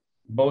on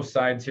both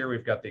sides here,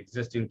 we've got the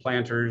existing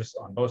planters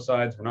on both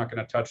sides. We're not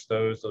going to touch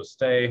those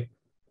stay.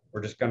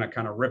 We're just going to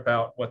kind of rip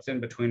out what's in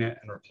between it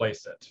and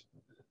replace it.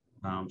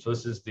 So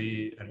this is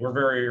and we're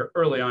very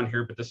early on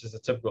here, but this is a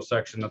typical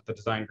section that the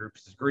design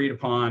groups has agreed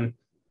upon.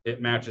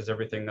 It matches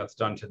everything that's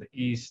done to the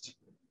east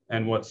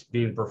and what's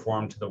being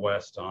performed to the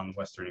west on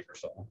Western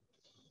Ingersoll.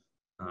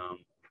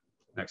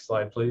 Next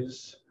slide,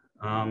 please.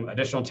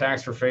 Additional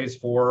tax for phase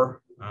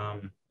 4.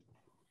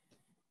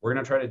 We're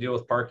going to try to deal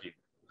with parking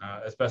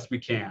as best we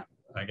can.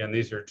 Again,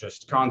 these are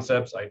just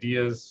concepts,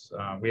 ideas.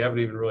 We haven't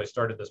even really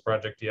started this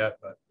project yet,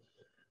 but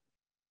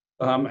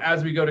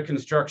as we go to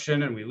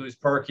construction and we lose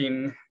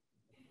parking,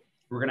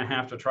 we're going to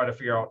have to try to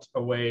figure out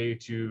a way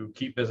to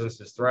keep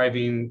businesses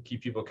thriving,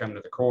 keep people coming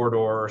to the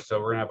corridor. So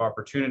we're going to have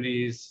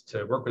opportunities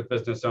to work with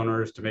business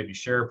owners to maybe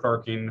share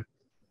parking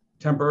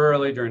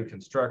temporarily during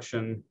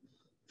construction,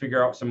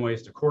 figure out some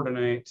ways to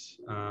coordinate.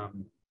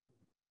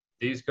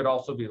 These could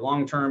also be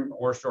long-term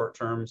or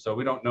short-term, so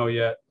we don't know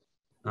yet.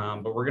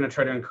 But we're going to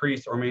try to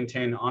increase or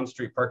maintain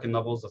on-street parking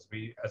levels as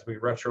we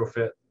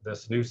retrofit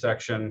this new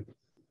section,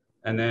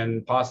 and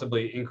then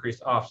possibly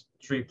increase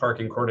off-street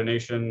parking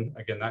coordination.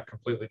 Again, that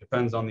completely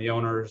depends on the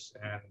owners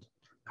and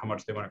how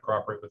much they want to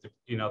cooperate with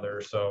each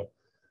other. So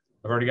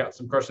I've already got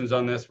some questions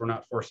on this. We're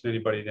not forcing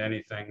anybody to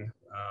anything,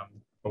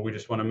 but we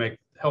just want to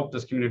help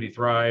this community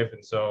thrive.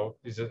 And so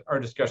these are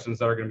discussions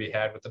that are going to be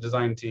had with the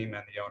design team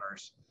and the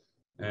owners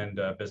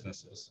and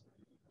businesses.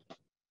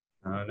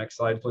 Next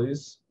slide,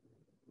 please.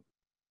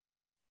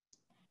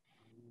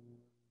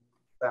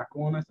 Back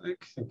one, I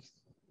think.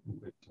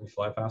 Did we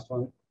fly past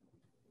one?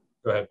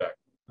 Go ahead, back.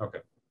 Okay.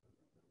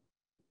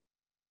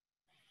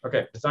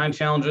 Okay, design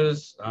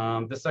challenges.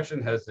 This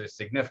section has a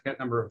significant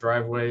number of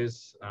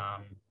driveways,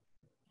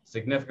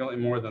 significantly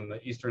more than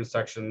the eastern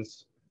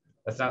sections.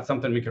 That's not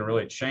something we can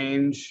really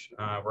change.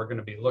 We're going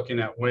to be looking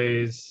at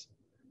ways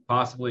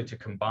possibly to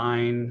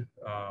combine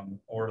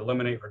or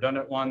eliminate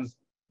redundant ones.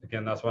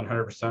 Again, that's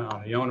 100%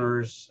 on the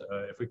owners.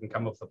 If we can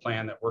come up with a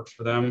plan that works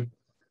for them.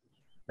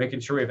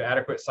 Making sure we have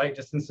adequate sight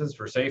distances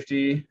for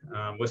safety.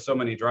 With so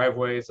many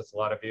driveways, that's a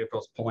lot of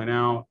vehicles pulling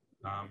out.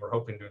 We're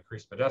hoping to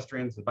increase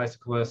pedestrians and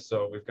bicyclists,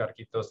 so we've got to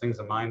keep those things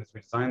in mind as we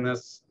design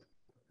this.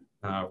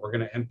 We're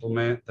going to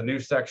implement the new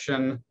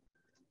section,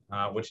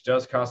 which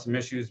does cause some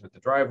issues with the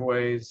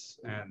driveways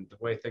and the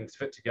way things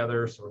fit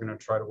together. So we're going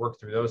to try to work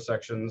through those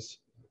sections.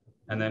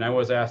 And then I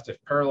was asked if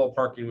parallel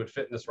parking would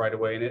fit in this right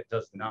away, and it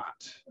does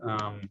not.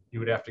 You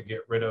would have to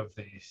get rid of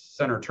the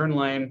center turn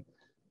lane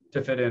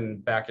to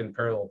fit back in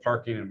parallel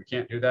parking, and we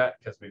can't do that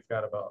because we've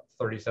got about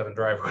 37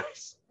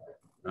 driveways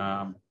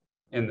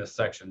in this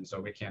section,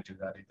 so we can't do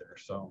that either.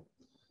 So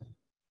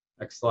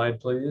next slide,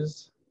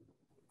 please.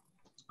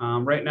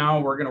 Right now,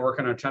 we're going to work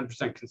on a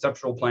 10%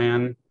 conceptual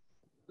plan.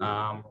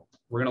 We're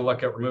going to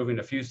look at removing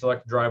a few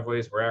select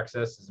driveways where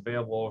access is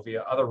available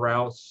via other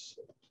routes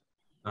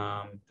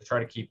to try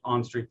to keep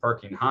on-street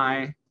parking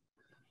high.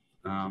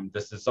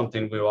 This is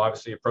something we will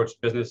obviously approach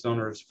business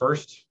owners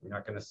first. You're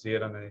not going to see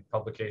it on any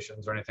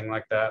publications or anything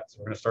like that. So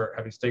we're going to start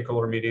having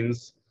stakeholder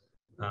meetings.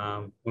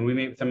 When we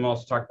meet with them, we'll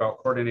also talk about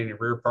coordinating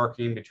rear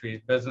parking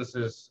between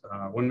businesses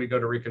when we go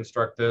to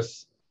reconstruct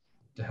this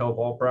to help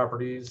all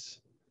properties.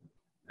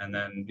 And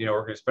then,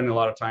 we're going to spend a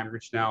lot of time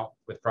reaching out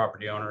with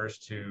property owners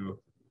to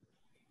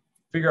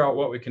figure out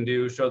what we can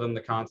do, show them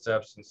the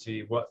concepts, and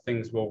see what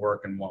things will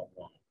work and what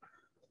won't.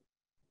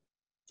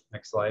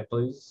 Next slide,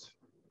 please.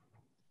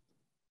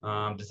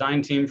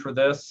 Design team for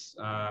this,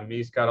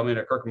 me, Scott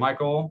Almeida, Kirk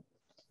Michael.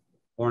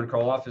 Lauren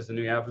Koloff is the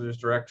new Averages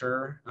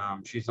Director.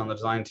 She's on the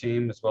design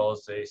team, as well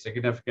as a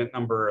significant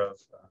number of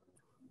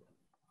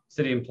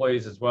city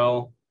employees as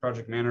well.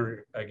 Project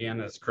manager, again,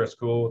 is Chris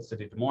Kuhl with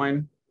City of Des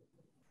Moines.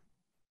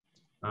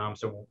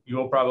 So you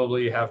will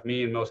probably have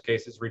me, in most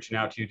cases, reaching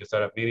out to you to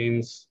set up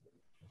meetings,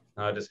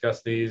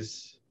 discuss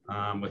these.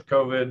 With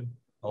COVID,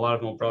 a lot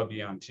of them will probably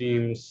be on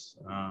Teams.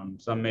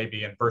 Some may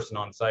be in person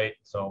on site.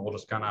 So we'll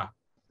just kind of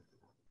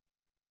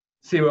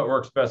see what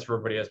works best for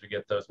everybody as we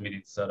get those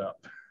meetings set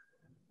up.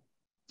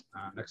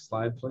 Next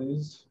slide,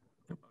 please.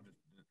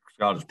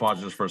 I'll just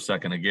pause just for a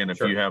second. Again, if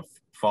Sure. you have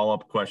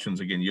follow-up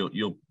questions, again,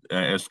 you'll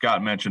as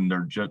Scott mentioned,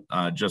 they're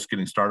just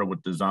getting started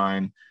with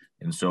design.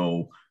 And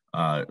so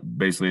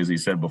basically, as he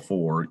said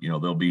before,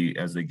 they'll be,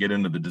 as they get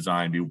into the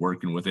design, be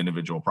working with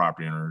individual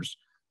property owners,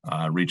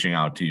 reaching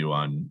out to you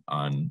on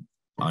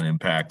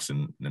impacts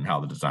and how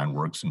the design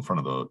works in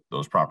front of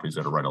those properties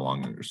that are right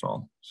along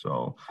Ingersoll.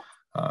 So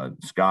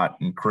Scott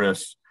and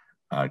Chris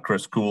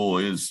Kuhl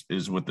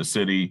is with the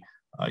city.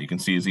 You can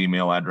see his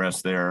email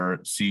address there,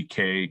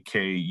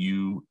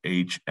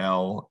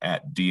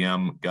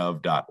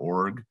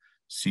 ckkuhl@dmgov.org,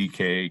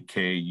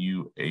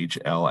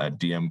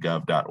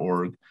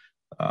 ckkuhl@dmgov.org.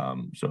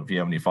 So if you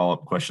have any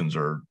follow-up questions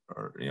or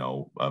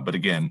but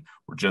again,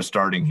 we're just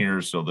starting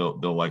here, so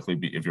they'll likely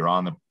be, if you're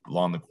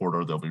along the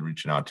corridor, they'll be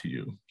reaching out to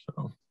you.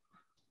 So.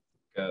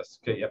 Yes.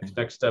 Okay. Yep.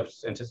 Next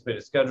steps,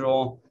 anticipated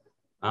schedule.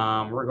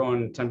 We're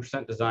going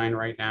 10% design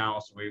right now,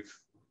 so we've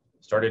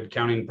started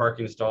counting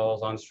parking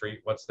stalls on street,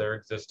 what's there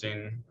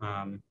existing,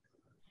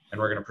 and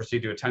we're going to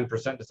proceed to a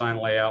 10% design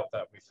layout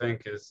that we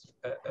think is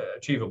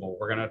achievable.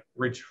 We're going to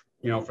reach,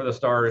 for the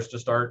stars to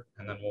start,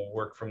 and then we'll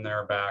work from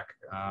there back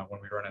when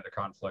we run into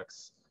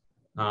conflicts.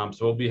 So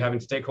we'll be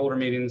having stakeholder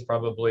meetings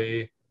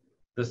probably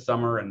this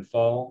summer and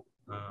fall,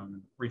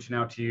 reaching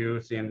out to you,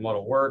 seeing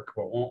what'll work,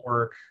 what won't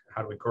work,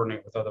 how do we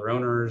coordinate with other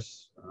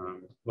owners,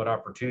 what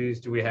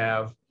opportunities do we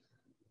have,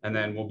 and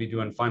then we'll be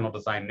doing final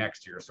design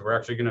next year. So we're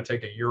actually going to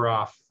take a year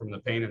off from the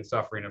pain and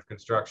suffering of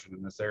construction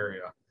in this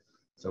area.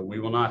 So we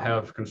will not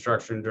have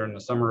construction during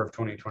the summer of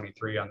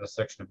 2023 on this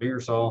section of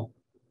Ingersoll.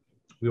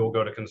 We will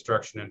go to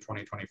construction in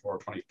 2024,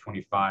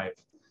 2025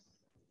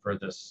 for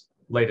this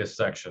latest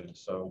section.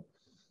 So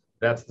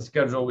that's the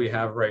schedule we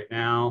have right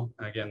now.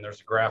 Again,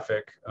 there's a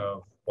graphic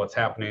of what's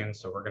happening.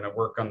 So we're going to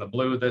work on the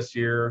blue this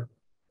year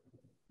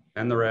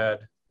and the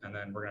red, and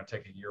then we're going to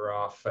take a year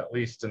off, at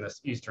least in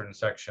this eastern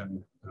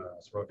section.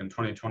 So we're looking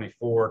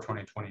 2024,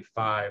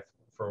 2025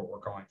 for what we're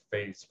calling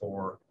phase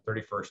 4,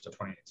 31st to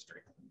 28th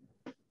Street.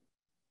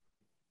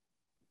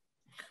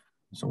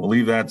 So we'll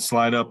leave that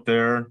slide up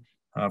there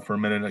for a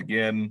minute.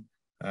 Again,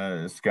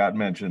 as Scott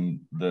mentioned,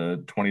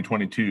 the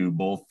 2022,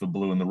 both the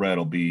blue and the red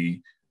will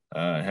be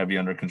heavy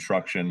under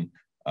construction.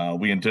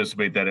 We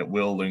anticipate that it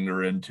will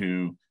linger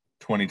into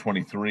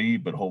 2023,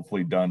 but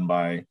hopefully done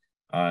by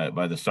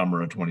the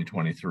summer of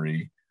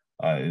 2023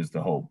 is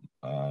the hope.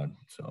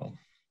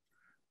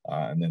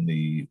 And then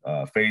the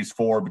phase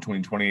 4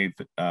 between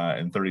 28th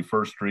and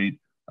 31st Street,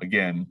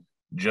 again,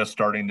 just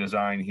starting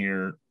design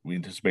here. We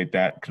anticipate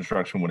that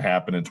construction would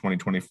happen in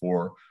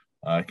 2024,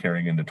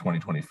 carrying into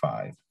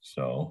 2025.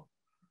 So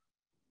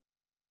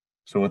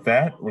with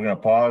that, we're going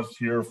to pause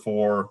here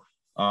for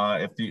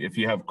if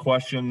you have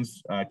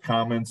questions,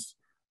 comments,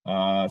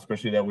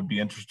 especially that would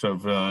be interest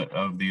of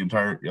the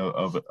entire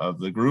of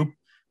the group.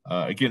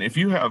 Again, if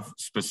you have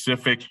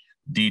specific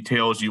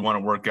details you want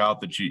to work out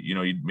that you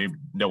maybe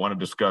don't want to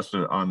discuss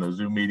on the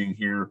Zoom meeting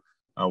here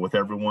with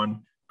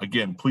everyone,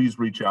 again, please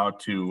reach out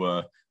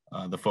to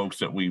the folks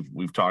that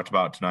we've talked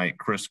about tonight.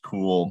 Chris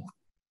Kuhl,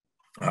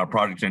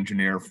 project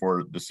engineer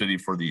for the city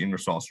for the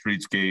Ingersoll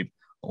Streetscape,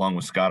 along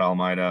with Scott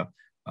Almeida,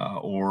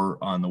 or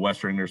on the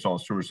Western Ingersoll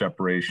Sewer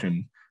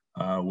Separation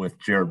with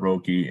Jared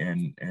Roque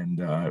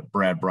and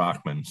Brad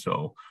Brockman.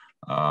 So,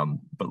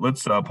 but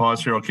let's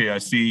pause here. Okay, I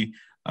see.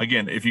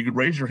 Again, if you could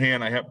raise your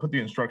hand, I have put the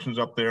instructions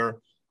up there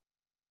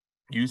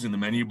using the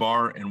menu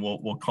bar, and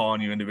we'll call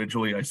on you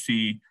individually. I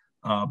see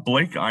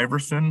Blake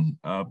Iverson.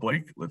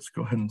 Blake, let's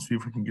go ahead and see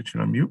if we can get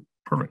you on mute.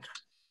 Perfect.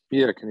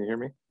 Yeah, can you hear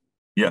me?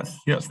 Yes,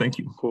 thank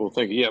you. Cool,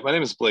 thank you. Yeah, my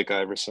name is Blake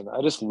Iverson.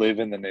 I just live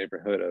in the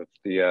neighborhood of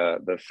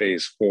the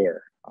phase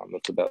 4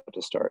 that's about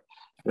to start.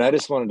 And I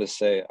just wanted to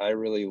say I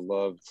really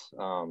loved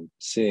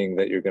seeing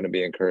that you're going to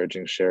be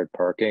encouraging shared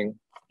parking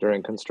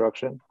during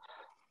construction.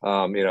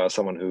 As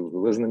someone who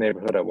lives in the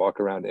neighborhood, I walk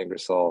around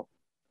Ingersoll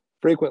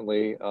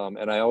frequently,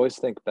 and I always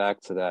think back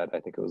to that. I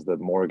think it was the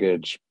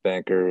Mortgage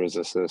Bankers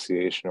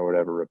Association or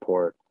whatever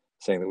report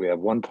saying that we have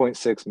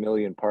 1.6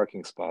 million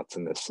parking spots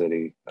in this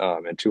city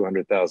and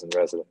 200,000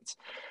 residents.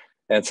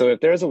 And so if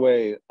there's a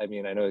way, I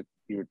mean, I know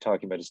you were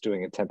talking about just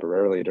doing it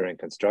temporarily during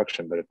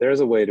construction, but if there's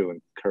a way to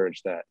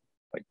encourage that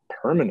like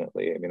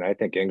permanently, I mean, I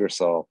think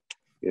Ingersoll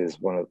is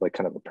one of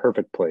kind of a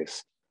perfect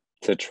place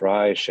to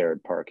try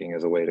shared parking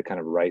as a way to kind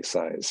of right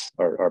size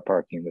our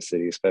parking in the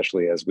city,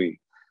 especially as we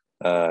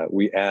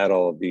add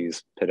all of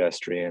these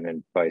pedestrian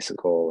and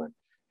bicycle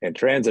and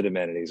transit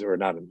amenities, or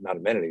not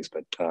amenities,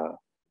 but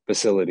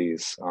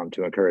facilities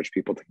to encourage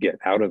people to get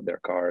out of their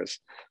cars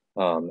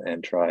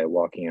and try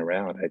walking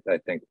around. I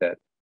think that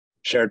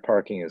shared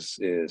parking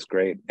is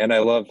great. And I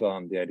love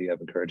the idea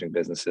of encouraging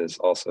businesses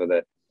also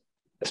that,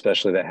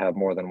 especially that have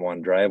more than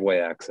one driveway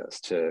access,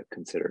 to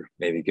consider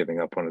maybe giving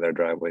up one of their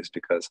driveways,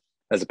 because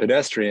as a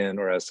pedestrian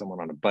or as someone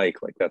on a bike,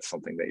 like that's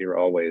something that you're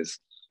always,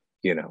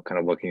 kind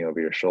of looking over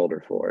your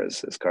shoulder for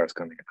as cars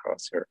coming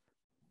across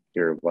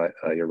your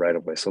right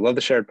of way. So love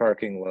the shared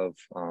parking, love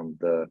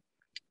the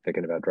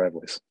thinking about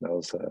driveways. That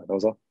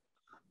was all.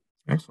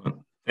 Excellent.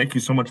 Thank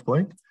you so much,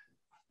 Blake.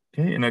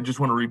 Okay, and I just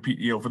want to repeat,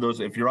 for those,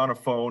 if you're on a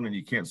phone and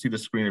you can't see the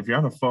screen, if you're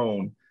on a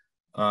phone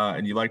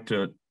and you'd like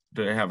to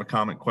have a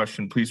comment,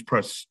 question, please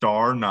press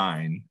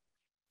 *9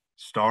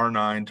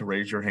 to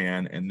raise your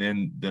hand, and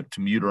then to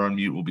mute or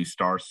unmute will be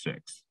 *6.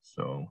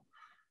 So,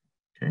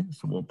 okay,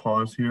 so we'll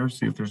pause here,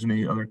 see if there's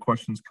any other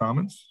questions,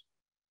 comments.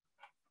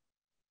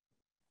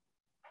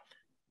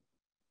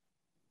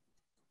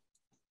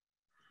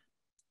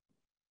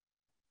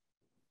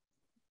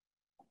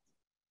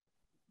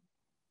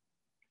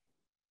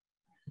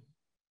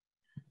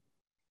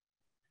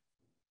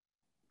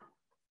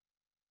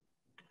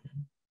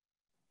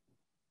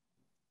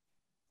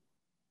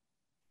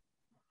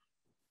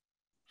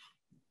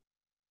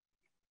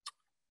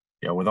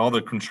 yeah, with all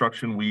the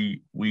construction,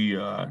 we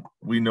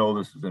know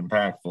this is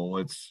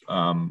impactful. It's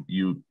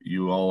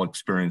you all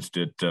experienced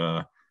it,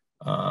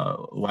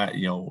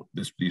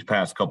 these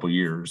past couple of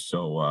years.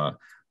 So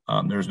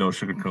there's no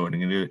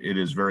sugarcoating. It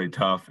is very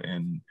tough,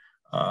 and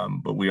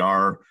but we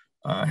are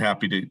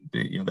happy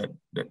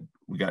that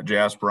we got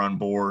Jasper on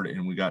board,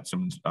 and we got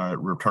some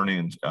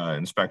returning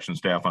inspection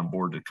staff on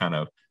board to kind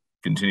of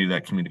continue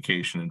that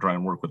communication and try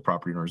and work with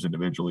property owners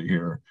individually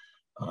here.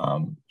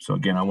 So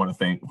again, I want to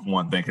thank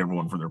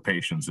everyone for their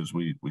patience as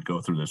we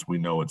go through this. We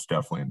know it's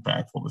definitely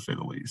impactful, to say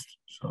the least.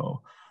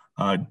 So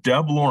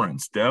Deb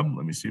Lawrence. Deb,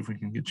 let me see if we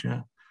can get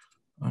you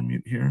on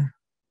mute here.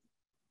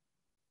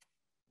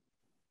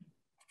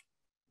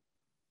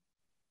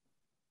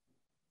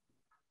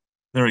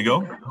 There we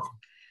go.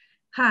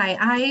 Hi,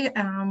 I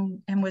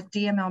am with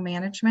DML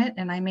Management,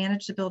 and I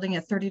manage the building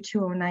at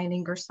 3209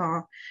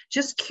 Ingersoll.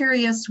 Just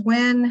curious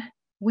when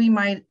we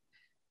might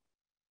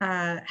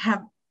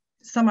have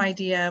some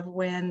idea of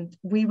when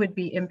we would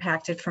be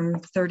impacted from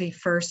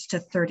 31st to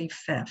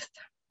 35th.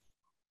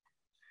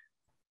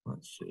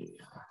 Let's see.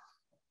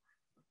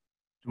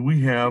 Do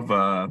we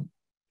have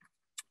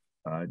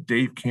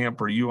Dave Camp?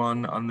 Are you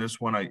on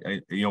this one?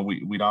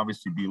 We'd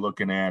obviously be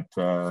looking at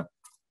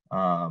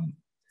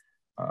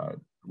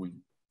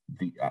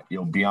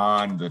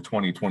beyond the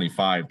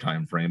 2025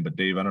 timeframe. But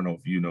Dave, I don't know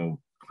if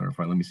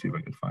clarify. Let me see if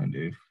I can find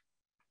Dave.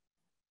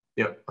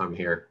 Yep, I'm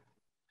here.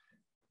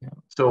 Yeah.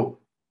 So,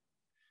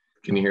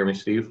 can you hear me,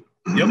 Steve?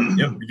 Yep,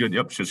 you're good.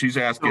 Yep. So she's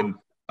asking.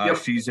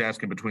 She's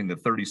asking between the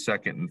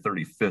 32nd and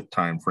 35th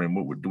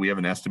timeframe. Do we have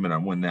an estimate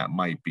on when that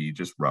might be,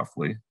 just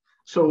roughly?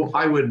 So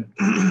I would,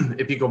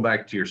 if you go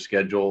back to your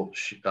schedule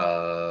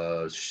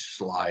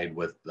slide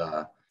with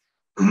the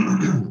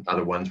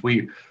other ones,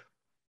 we're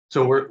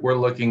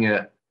looking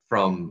at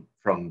from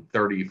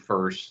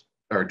 31st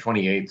or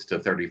 28th to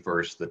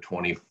 31st, the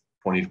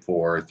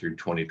 2024 through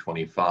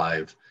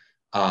 2025.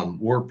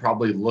 We're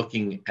probably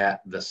looking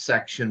at the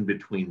section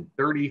between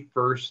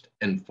 31st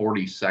and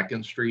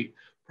 42nd Street,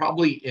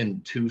 probably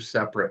in two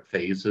separate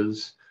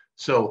phases.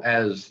 So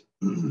as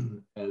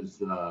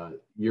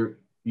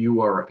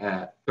you are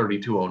at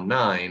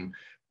 3209,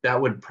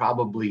 that would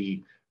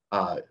probably,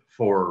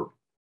 for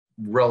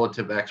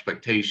relative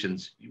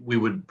expectations, we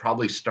would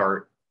probably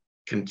start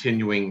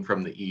continuing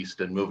from the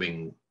east and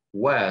moving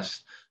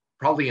west,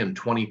 probably in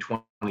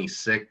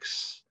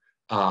 2026,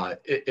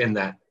 in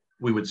that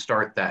we would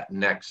start that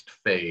next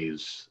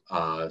phase.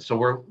 So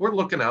we're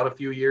looking out a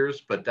few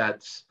years, but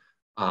that's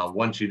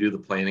once you do the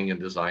planning and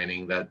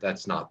designing,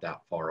 that's not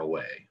that far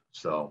away.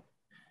 So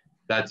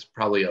that's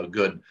probably a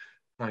good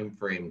time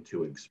frame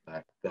to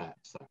expect that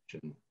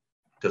section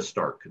to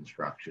start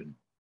construction.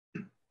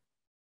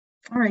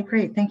 All right,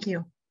 great, thank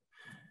you.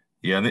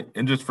 Yeah,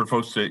 and just for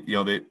folks to,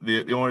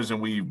 the only reason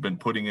we've been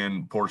putting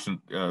in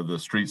the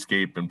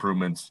streetscape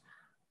improvements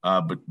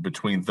but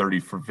between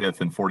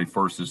 35th and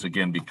 41st is,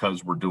 again,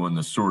 because we're doing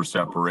the sewer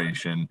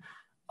separation.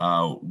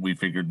 We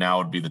figured now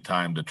would be the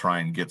time to try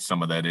and get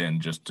some of that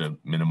in, just to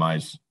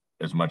minimize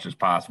as much as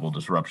possible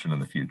disruption in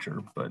the future.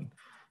 But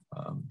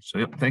so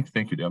yep,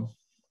 thank you, Deb.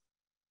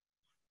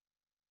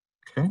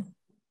 Okay.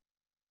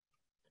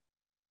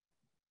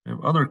 We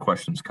have other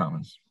questions,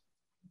 comments?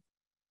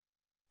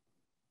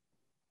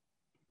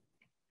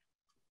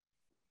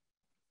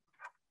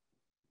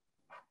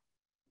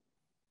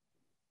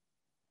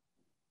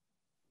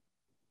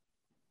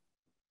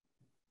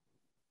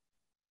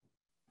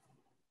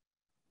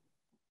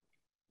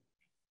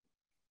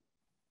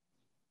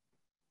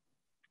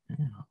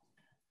 Yeah.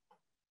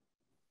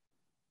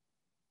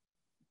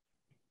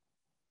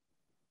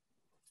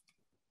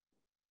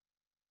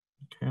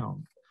 Okay,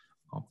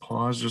 I'll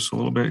pause just a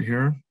little bit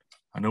here.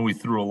 I know we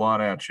threw a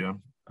lot at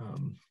you.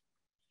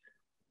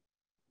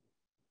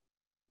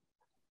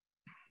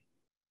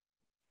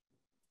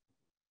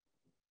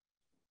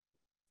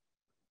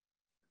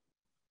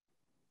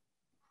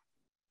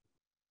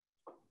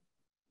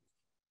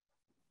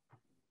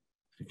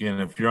 Again,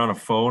 if you're on a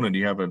phone and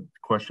you have a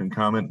question,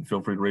 comment,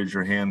 feel free to raise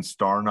your hand,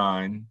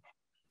 *9,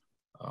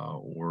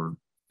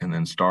 and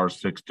then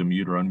 *6 to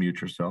mute or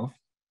unmute yourself.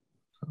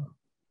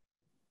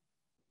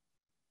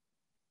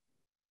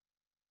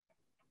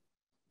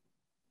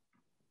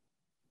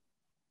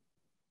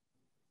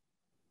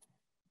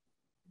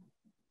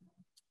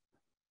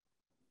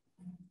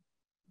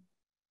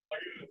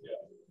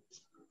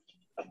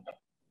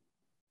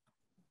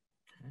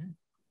 Okay.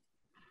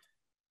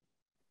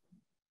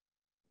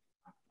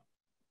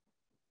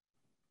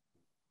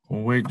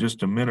 We'll wait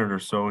just a minute or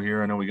so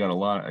here. I know we got a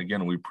lot.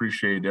 Again, we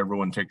appreciate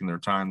everyone taking their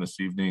time this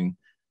evening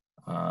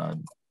to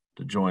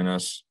join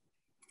us.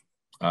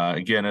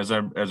 Again, as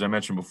I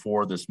mentioned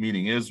before, this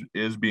meeting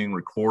is being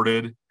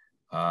recorded,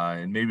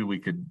 and maybe we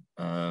could,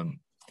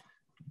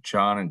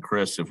 John and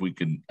Chris, if we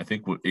can. I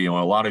think a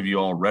lot of you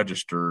all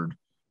registered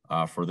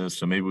for this,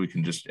 so maybe we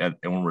can just, and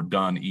when we're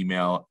done,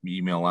 email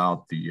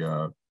out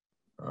the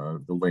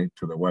link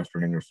to the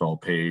Western Ingersoll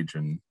page,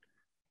 and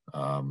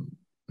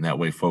that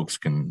way folks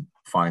can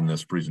find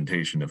this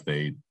presentation if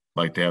they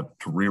like to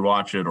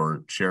rewatch it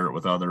or share it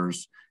with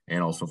others.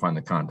 and also find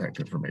the contact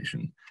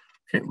information.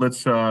 Okay,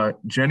 let's,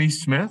 Jenny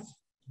Smith.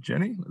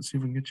 Jenny, let's see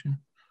if we can get you.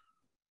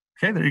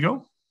 Okay, there you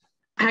go.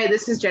 Hi,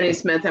 this is Jenny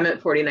Smith. I'm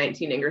at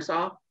 4019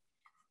 Ingersoll.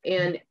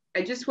 And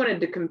I just wanted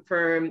to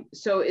confirm,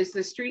 so is the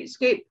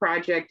streetscape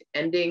project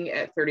ending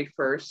at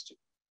 31st?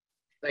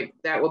 Like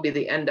that will be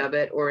the end of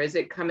it, or is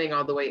it coming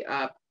all the way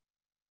up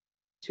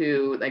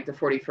to like the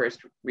 41st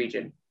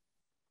region?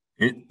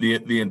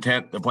 The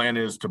intent, the plan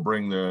is to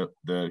bring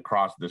this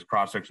cross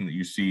section that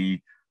you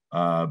see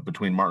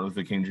between Martin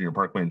Luther King Jr.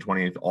 Parkway and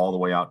 28th all the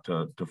way out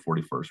to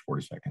 41st,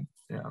 42nd.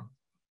 Yeah.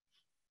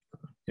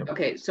 Yep.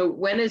 Okay, so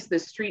when is the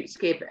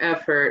streetscape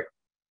effort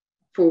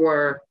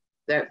for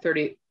that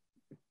 30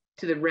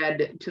 to the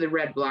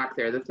red block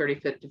there, the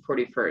 35th to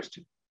 41st?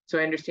 So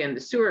I understand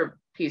the sewer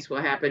piece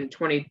will happen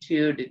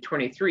 22 to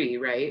 23,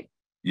 right?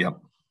 Yep.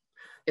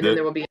 And then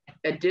there will be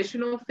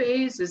additional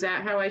phase. Is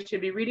that how I should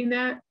be reading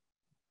that?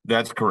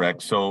 That's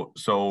correct. So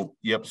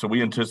yep. So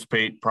we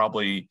anticipate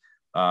probably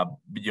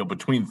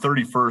between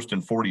 31st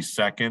and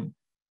 42nd,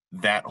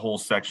 that whole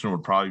section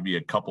would probably be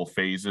a couple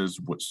phases,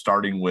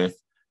 starting with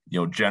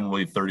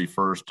generally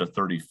 31st to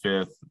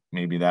 35th,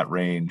 maybe that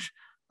range,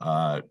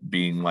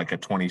 being like a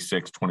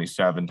 26,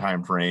 27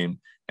 time frame,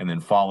 and then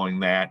following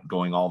that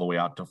going all the way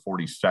out to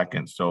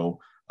 42nd. So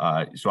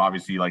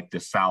obviously like the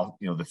south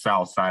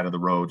side of the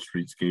road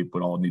streetscape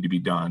would all need to be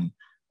done,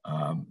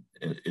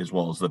 as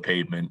well as the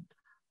pavement.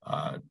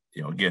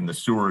 Again, the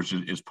sewer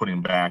is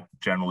putting back,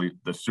 generally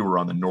the sewer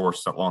on the north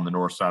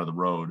side of the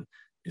road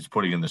is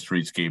putting in the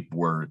streetscape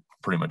where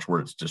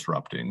it's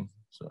disrupting.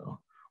 So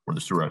where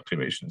the sewer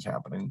activation is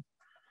happening.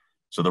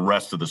 So the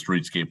rest of the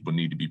streetscape would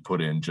need to be put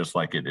in just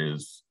like it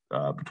is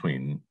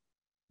between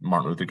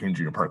Martin Luther King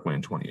Jr. Parkway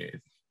and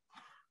 28th.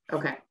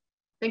 Okay,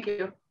 thank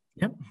you.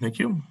 Yep, thank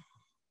you.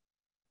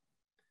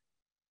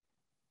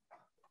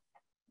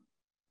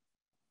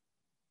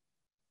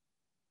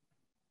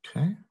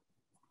 Okay.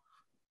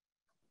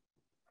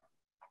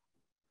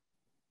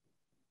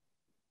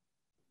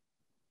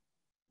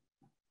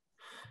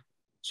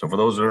 So for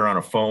those that are on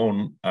a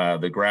phone,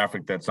 the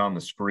graphic that's on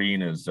the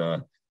screen is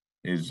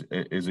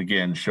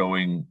again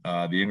showing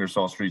the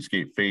Ingersoll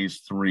Streetscape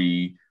Phase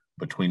 3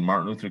 between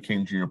Martin Luther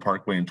King Jr.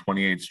 Parkway and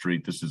 28th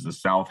Street. This is the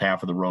south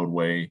half of the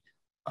roadway.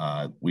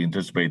 We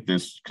anticipate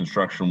this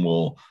construction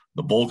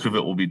the bulk of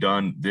it will be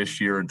done this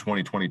year in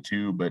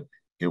 2022, but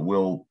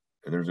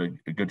there's a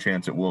good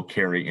chance it will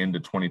carry into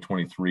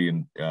 2023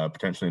 and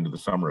potentially into the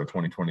summer of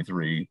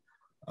 2023.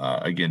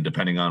 Again,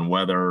 depending on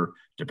weather,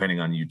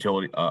 depending on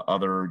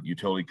other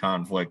utility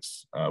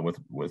conflicts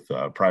with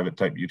private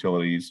type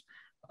utilities.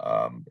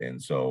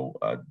 And so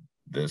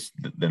this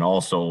then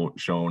also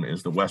shown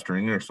is the Western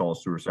Ingersoll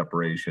sewer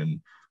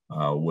separation,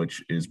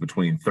 which is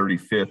between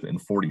 35th and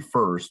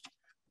 41st.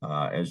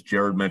 As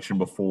Jared mentioned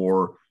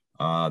before,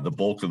 the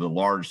bulk of the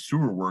large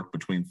sewer work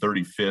between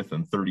 35th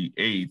and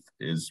 38th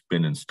has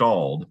been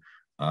installed.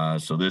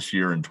 So this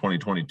year in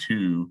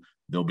 2022,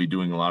 they'll be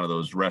doing a lot of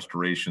those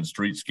restoration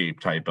streetscape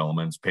type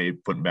elements,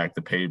 putting back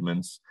the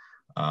pavements,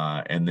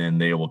 and then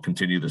they will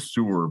continue the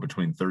sewer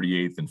between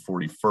 38th and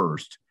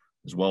 41st,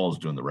 as well as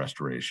doing the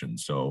restoration.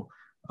 So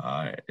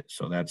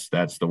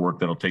that's the work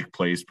that'll take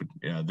place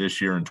this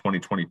year in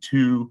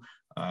 2022,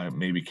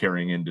 maybe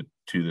carrying into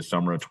the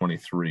summer of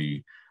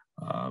 23.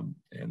 And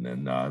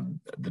then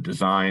the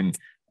design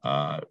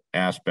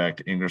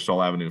aspect,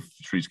 Ingersoll Avenue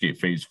Streetscape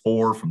Phase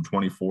 4 from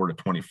 24 to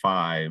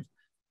 25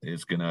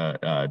 is going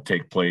to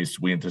take place.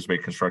 We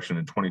anticipate construction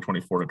in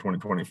 2024 to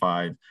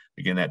 2025.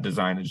 Again, that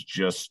design is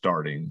just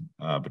starting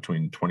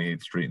between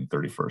 28th Street and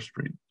 31st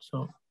Street.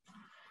 So,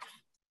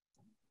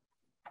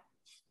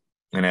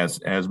 and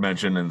as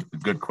mentioned, and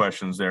good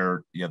questions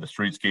there. Yeah, the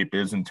streetscape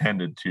is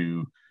intended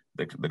to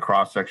the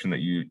cross section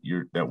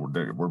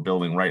that we're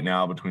building right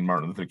now between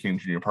Martin Luther King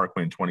Jr.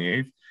 Parkway and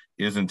 28th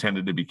is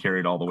intended to be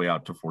carried all the way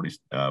out to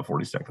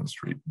 42nd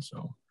Street.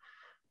 So,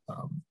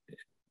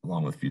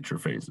 along with future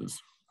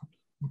phases.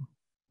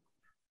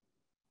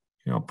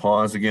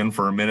 Pause again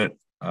for a minute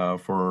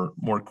for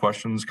more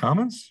questions,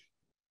 comments.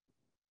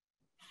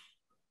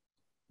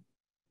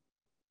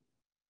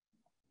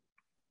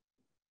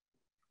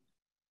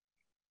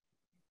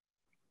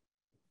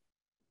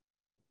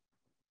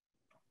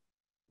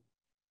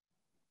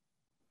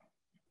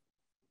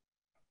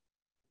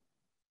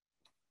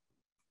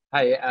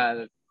 Hi,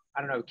 I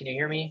don't know, can you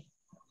hear me?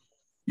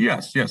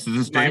 Yes. Is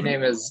this David? My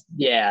name is,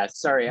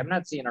 sorry, I'm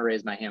not seeing a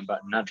raise my hand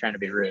button, not trying to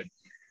be rude.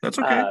 That's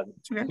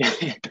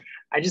okay.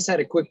 I just had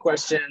a quick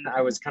question.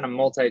 I was kind of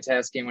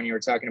multitasking when you were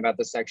talking about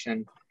this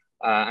section.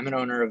 I'm an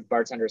owner of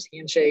Bartender's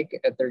Handshake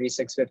at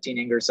 3615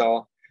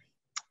 Ingersoll.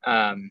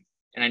 And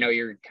I know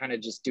you're kind of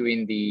just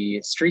doing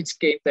the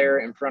streetscape there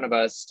in front of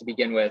us to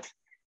begin with.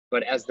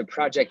 But as the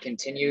project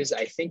continues,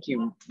 I think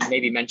you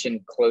maybe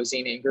mentioned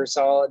closing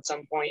Ingersoll at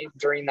some point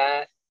during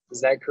that.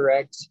 Is that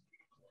correct?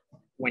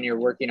 When you're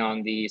working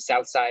on the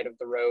south side of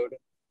the road,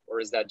 or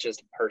is that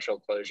just partial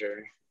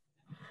closure?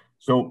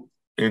 So,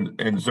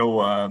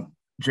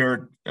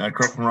 Jared,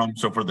 correct me wrong.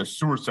 So for the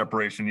sewer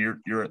separation,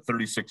 you're at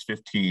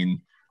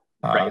 3615.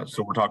 Right.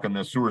 So we're talking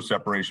the sewer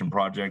separation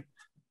project.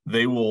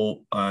 they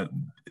will,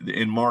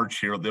 in March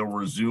here, they'll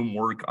resume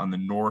work on the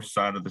north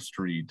side of the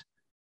street.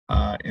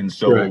 And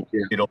so Correct,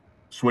 yeah. it'll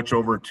switch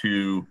over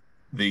to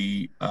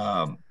the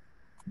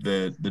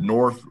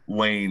north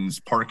lanes,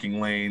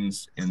 parking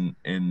lanes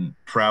and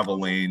travel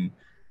lane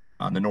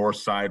on the north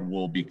side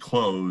will be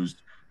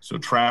closed. So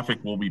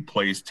traffic will be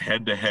placed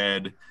head to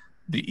head.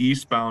 The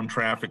eastbound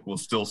traffic will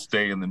still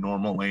stay in the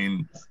normal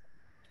lane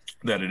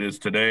that it is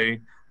today.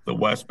 The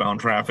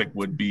westbound traffic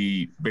would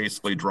be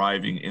basically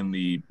driving in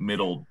the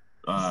middle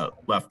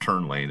left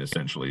turn lane,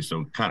 essentially.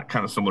 So kind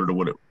of similar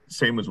to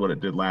same as what it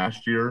did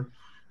last year.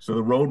 So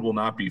the road will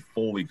not be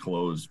fully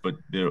closed, but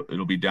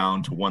it'll be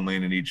down to one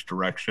lane in each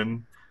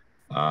direction.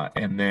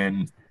 And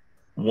then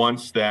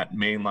once that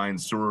mainline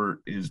sewer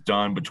is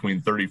done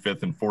between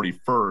 35th and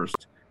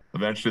 41st,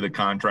 eventually the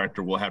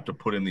contractor will have to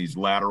put in these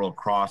lateral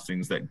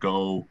crossings that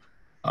go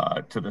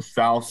to the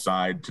south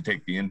side to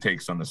take the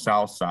intakes on the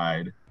south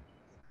side.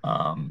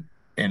 And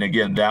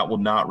again, that will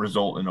not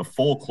result in a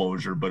full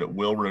closure, but it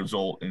will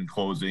result in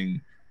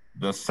closing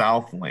the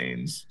south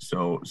lanes.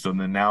 So the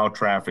now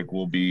traffic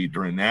will be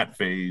during that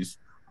phase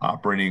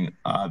operating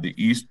the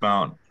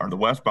eastbound or the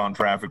westbound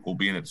traffic will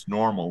be in its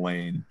normal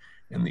lane,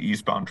 and the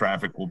eastbound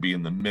traffic will be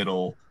in the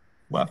middle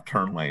left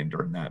turn lane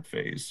during that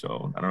phase.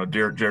 So I don't know,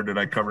 Jared, did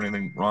I cover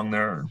anything wrong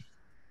there? Or?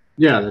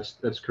 Yeah,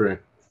 that's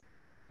correct.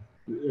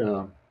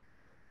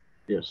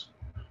 Yes.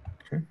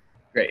 Okay.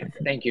 Great.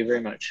 Thank you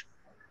very much.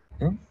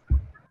 Yeah.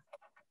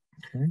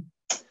 Okay.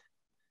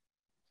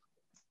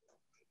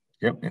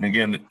 Yep. And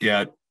again,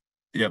 yeah,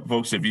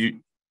 folks, if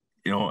you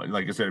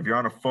like I said, if you're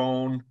on a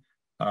phone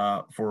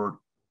for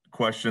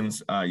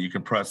questions, you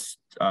can press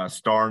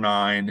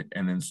 *9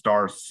 and then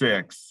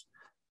 *6.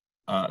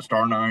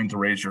 *9 to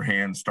raise your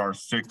hand,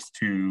 *6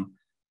 to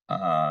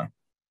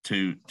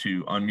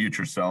unmute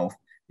yourself.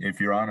 If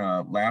you're on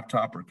a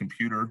laptop or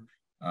computer,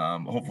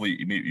 hopefully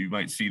you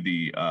might see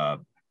the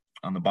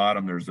on the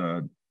bottom there's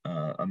a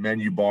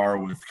menu bar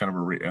with kind of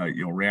a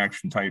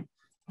reaction type.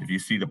 If you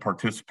see the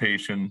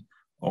participation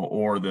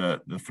or the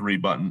three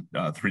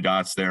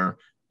dots there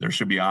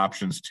should be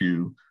options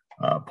to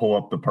pull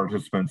up the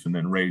participants and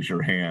then raise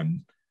your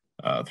hand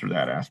through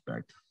that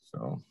aspect.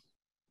 So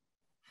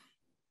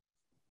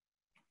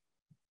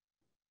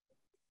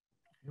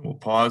we'll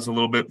pause a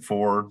little bit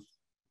for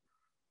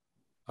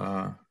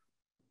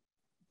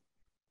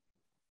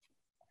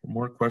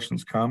more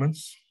questions,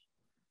 comments.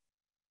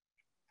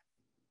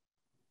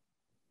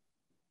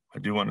 I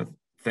do want to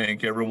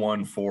thank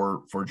everyone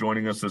for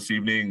joining us this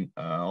evening.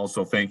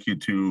 Also, thank you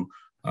to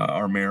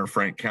our Mayor,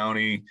 Frank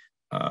County,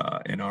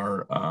 and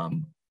our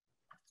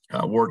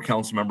Ward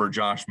Council member,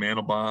 Josh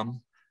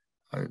Mandelbaum,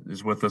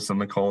 is with us on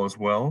the call as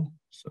well.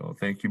 So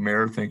thank you,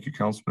 Mayor. Thank you,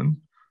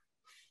 Councilman.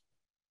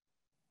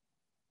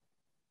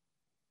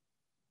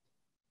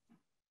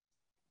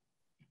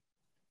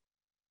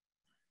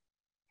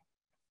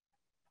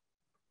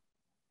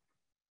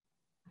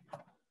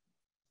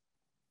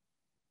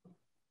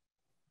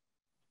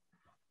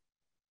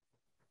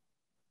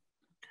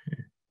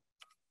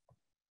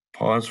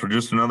 Pause for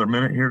just another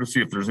minute here to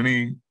see if there's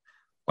any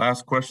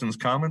last questions,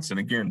 comments. And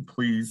again,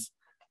 please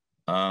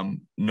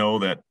know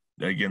that,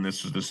 again,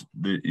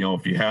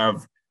 if you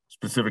have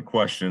specific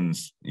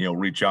questions,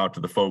 reach out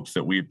to the folks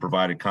that we had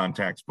provided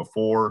contacts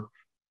before.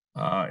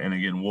 And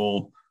again,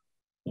 we'll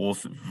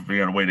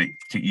figure out a way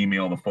to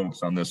email the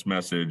folks on this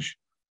message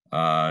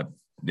that,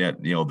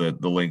 the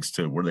links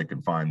to where they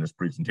can find this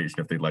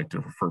presentation if they'd like to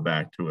refer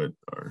back to it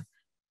or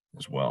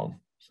as well.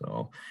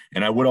 So,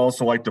 and I would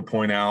also like to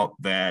point out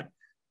that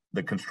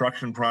the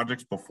construction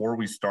projects, before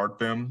we start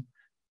them,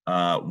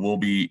 we'll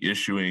be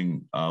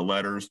issuing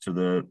letters to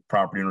the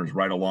property owners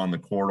right along the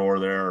corridor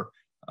there.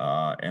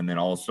 And then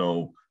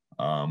also,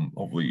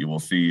 hopefully you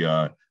will see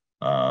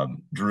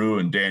Drew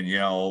and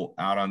Danielle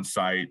out on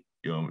site,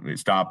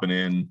 stopping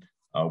in,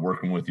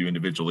 working with you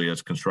individually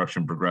as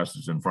construction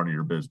progresses in front of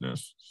your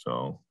business.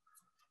 So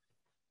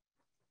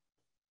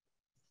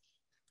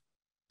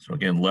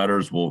again,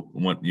 letters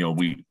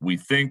we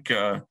think,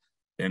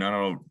 and I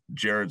don't know,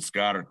 Jared,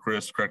 Scott, or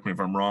Chris, correct me if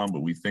I'm wrong, but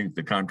we think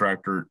the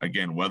contractor,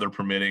 again, weather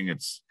permitting, I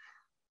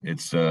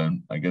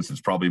guess it's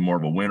probably more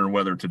of a winter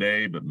weather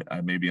today, but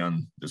maybe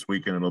on this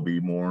weekend it'll be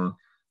more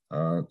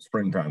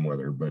springtime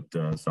weather. But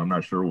so I'm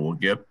not sure what we'll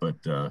get,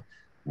 but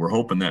we're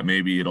hoping that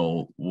maybe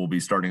we'll be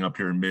starting up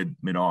here in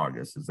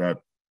mid-August. Does that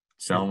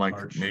sound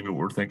like maybe what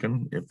we're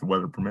thinking if the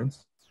weather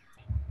permits?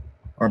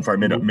 Or I'm sorry,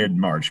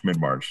 mid-March. I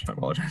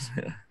apologize.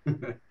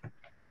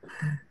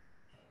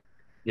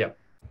 Yep.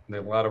 They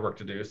have a lot of work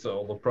to do,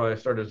 so they'll probably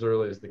start as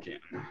early as they can.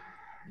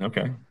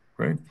 Okay,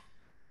 great.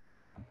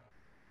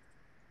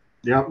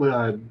 Yeah,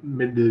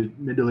 mid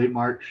to late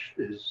March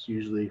is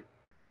usually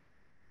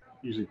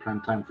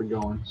prime time for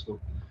going. So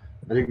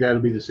I think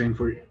that'll be the same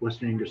for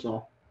Western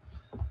Ingersoll.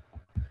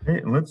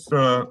 Hey, let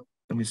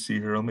me see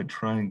here. Let me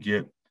try and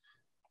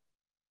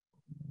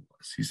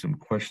see some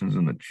questions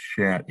in the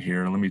chat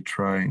here. Let me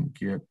try and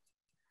get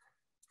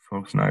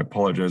folks, and I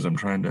apologize. I'm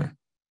trying to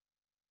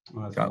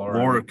got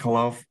Laura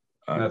Kaloff.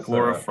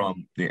 Laura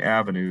from the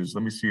Avenues.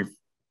 Let me see if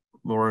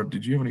Laura,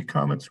 did you have any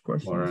comments or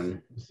questions?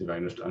 Lauren, let's see if I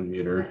can just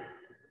unmute her.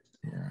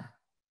 Yeah.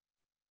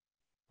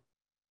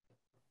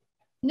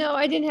 No,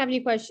 I didn't have any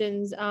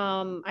questions.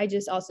 I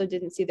just also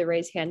didn't see the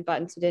raise hand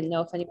button, so didn't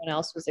know if anyone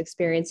else was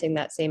experiencing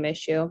that same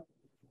issue.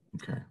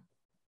 Okay.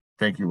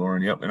 Thank you,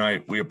 Lauren. Yep.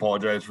 And we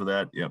apologize for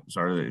that. Yep.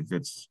 Sorry if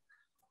it's,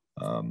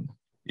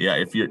 yeah,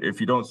 if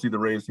you don't see the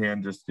raised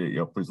hand, just,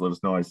 please let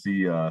us know. I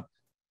see,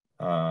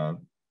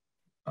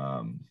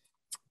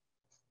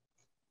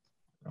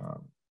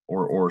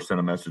 or send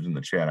a message in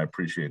the chat. I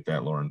appreciate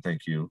that, Lauren.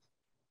 Thank you.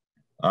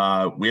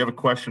 We have a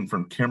question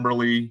from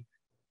Kimberly.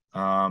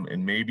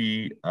 And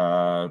maybe,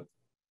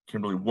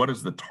 Kimberly, what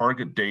is the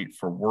target date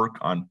for work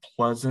on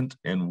Pleasant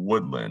and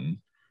Woodland?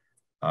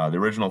 The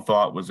original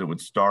thought was it would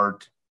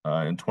start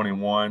in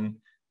 21.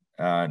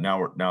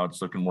 Now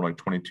it's looking more like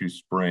 22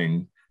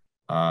 spring.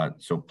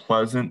 So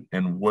Pleasant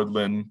and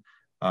Woodland.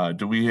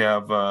 Do we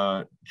have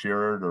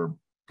Jared or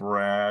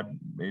Brad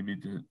maybe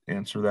to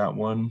answer that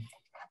one?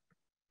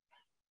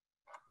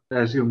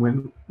 Asking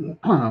when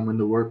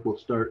the work will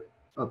start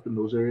up in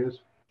those areas?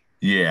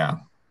 Yeah.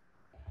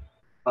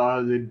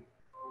 The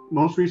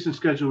most recent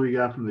schedule we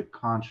got from the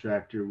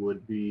contractor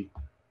would be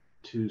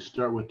to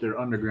start with their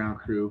underground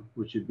crew,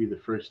 which would be the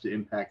first to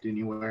impact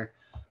anywhere,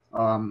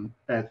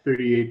 at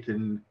 38th,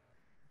 and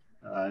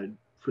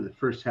for the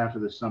first half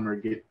of the summer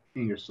get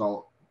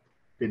Ingersoll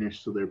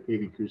finished so their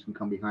paving crews can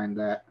come behind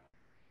that.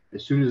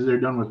 As soon as they're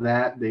done with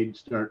that, they'd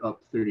start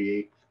up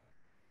 38th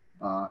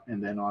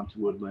and then on to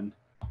Woodland.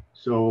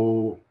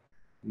 So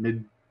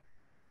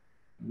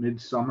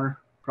midsummer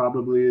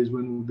probably is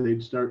when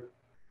they'd start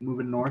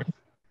moving north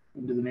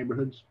into the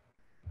neighborhoods.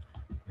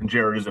 And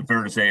Jared, is it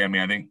fair to say, I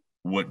mean, I think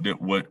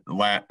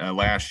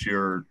last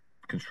year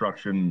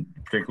construction,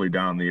 particularly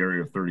down in the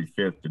area of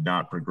 35th, did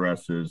not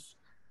progress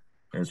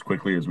as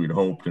quickly as we'd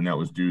hoped, and that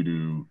was due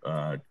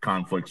to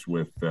conflicts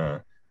with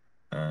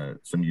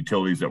some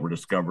utilities that were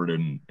discovered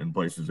in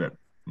places that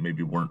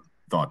maybe weren't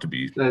thought to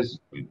be.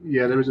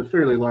 Yeah, there was a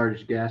fairly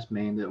large gas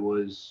main that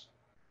was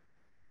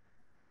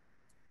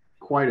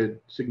quite a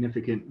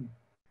significant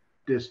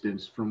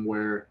distance from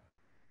where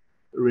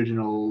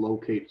original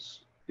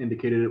locates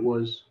indicated it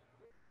was,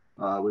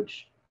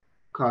 which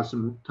caused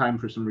some time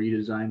for some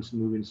redesigns,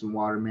 moving some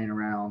water main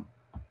around,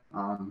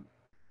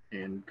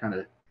 and kind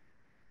of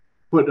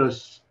put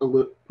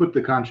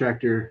the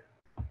contractor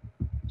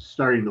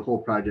starting the whole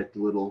project a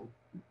little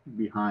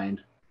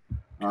behind.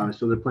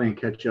 So they're playing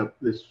catch up.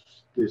 This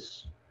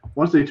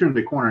once they turned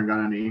the corner and got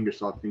onto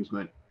Ingersoll, things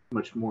went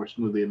much more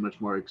smoothly and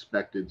much more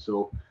expected.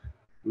 So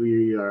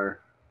we're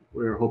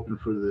hoping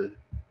for the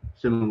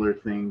similar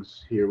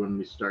things here when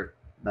we start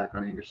back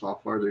on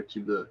Ingersoll farther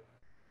to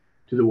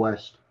the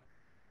west.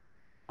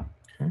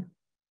 Okay.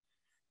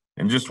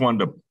 And just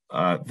wanted to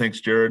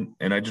thanks, Jared.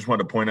 And I just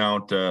wanted to point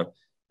out the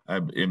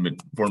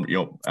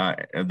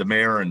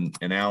mayor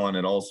and Alan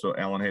had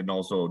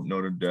also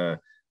noted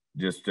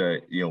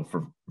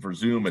for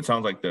Zoom, it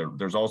sounds like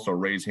there's also a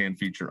raise hand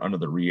feature under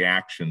the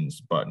reactions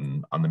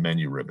button on the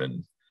menu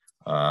ribbon.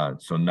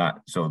 So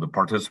the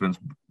participants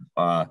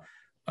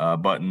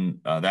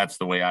button, that's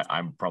the way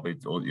I'm probably,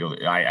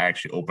 I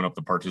actually open up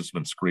the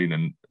participant screen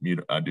and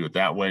do it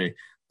that way.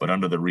 But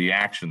under the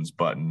reactions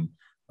button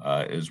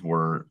is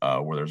where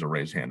there's a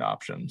raise hand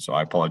option. So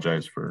I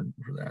apologize for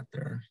that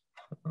there.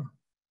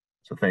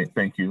 So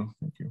thank you.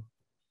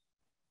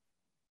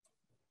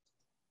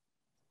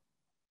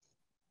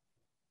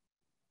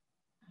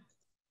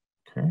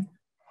 Okay.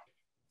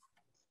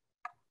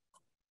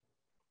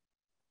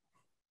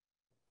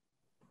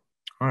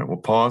 All right, we'll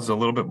pause a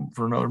little bit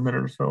for another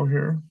minute or so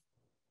here.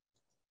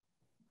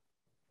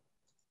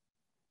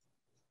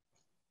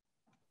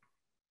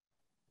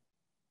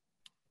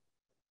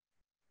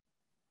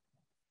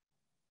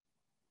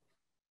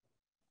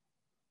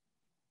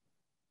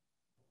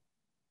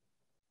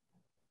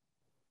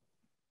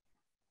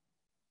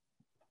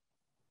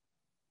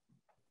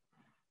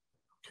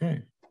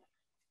 Okay.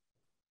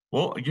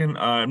 Well, again,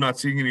 I'm not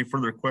seeing any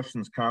further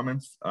questions,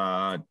 comments.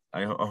 I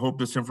hope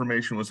this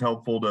information was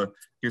helpful to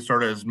get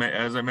started.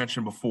 As I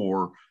mentioned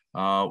before,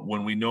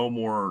 when we know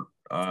more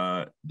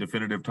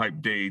definitive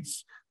type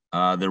dates,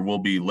 there will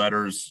be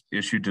letters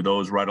issued to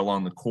those right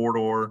along the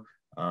corridor,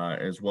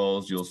 as well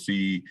as you'll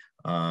see,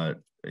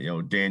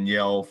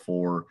 Danielle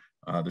for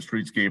the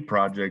Streetscape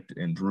Project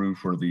and Drew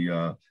for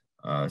the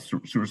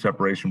sewer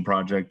separation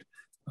project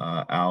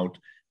out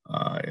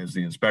as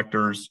the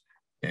inspectors.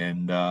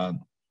 And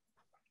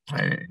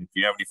if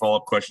you have any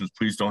follow-up questions,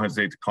 please don't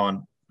hesitate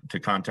to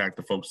contact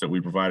the folks that we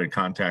provided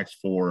contacts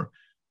for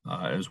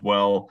as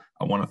well.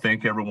 I want to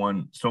thank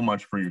everyone so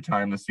much for your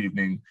time this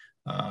evening,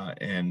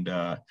 and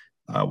I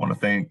want to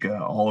thank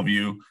all of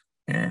you,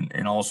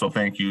 and also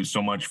thank you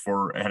so much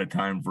ahead of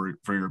time for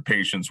your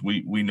patience.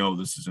 We know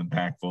this is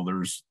impactful.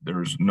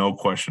 There's no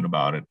question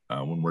about it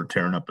when we're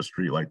tearing up a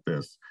street like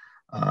this,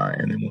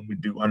 and then when we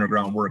do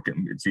underground work,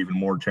 it's even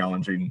more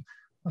challenging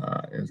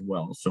as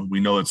well. So we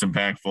know it's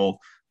impactful.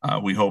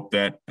 We hope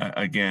that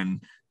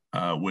again,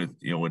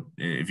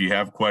 if you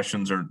have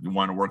questions or you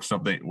want to work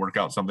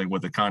out something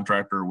with the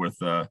contractor, with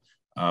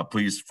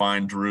please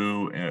find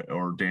Drew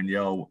or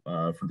Danielle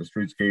for the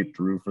streetscape,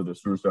 Drew for the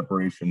sewer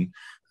separation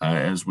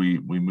as we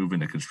move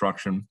into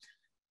construction.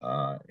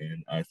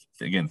 And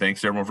again,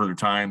 thanks everyone for their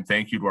time.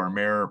 Thank you to our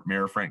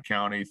Mayor Frank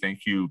County.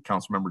 Thank you,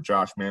 Councilmember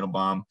Josh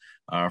Mandelbaum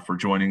for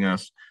joining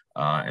us.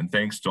 And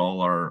thanks to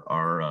all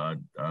our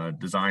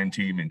design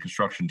team and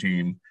construction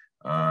team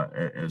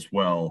as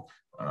well.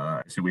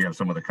 So we have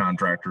some of the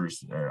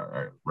contractors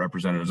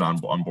representatives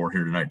on board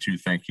here tonight too.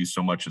 Thank you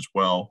so much as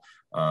well,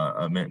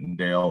 Amit and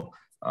Dale,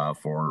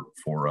 for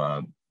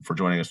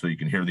joining us so you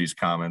can hear these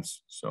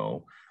comments.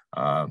 So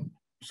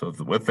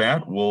with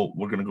that,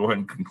 we're going to go ahead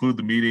and conclude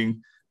the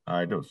meeting.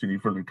 I don't see any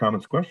further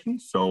comments,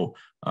 questions. So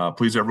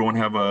please, everyone,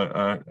 have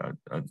a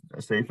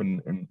safe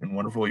and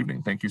wonderful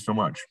evening. Thank you so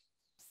much.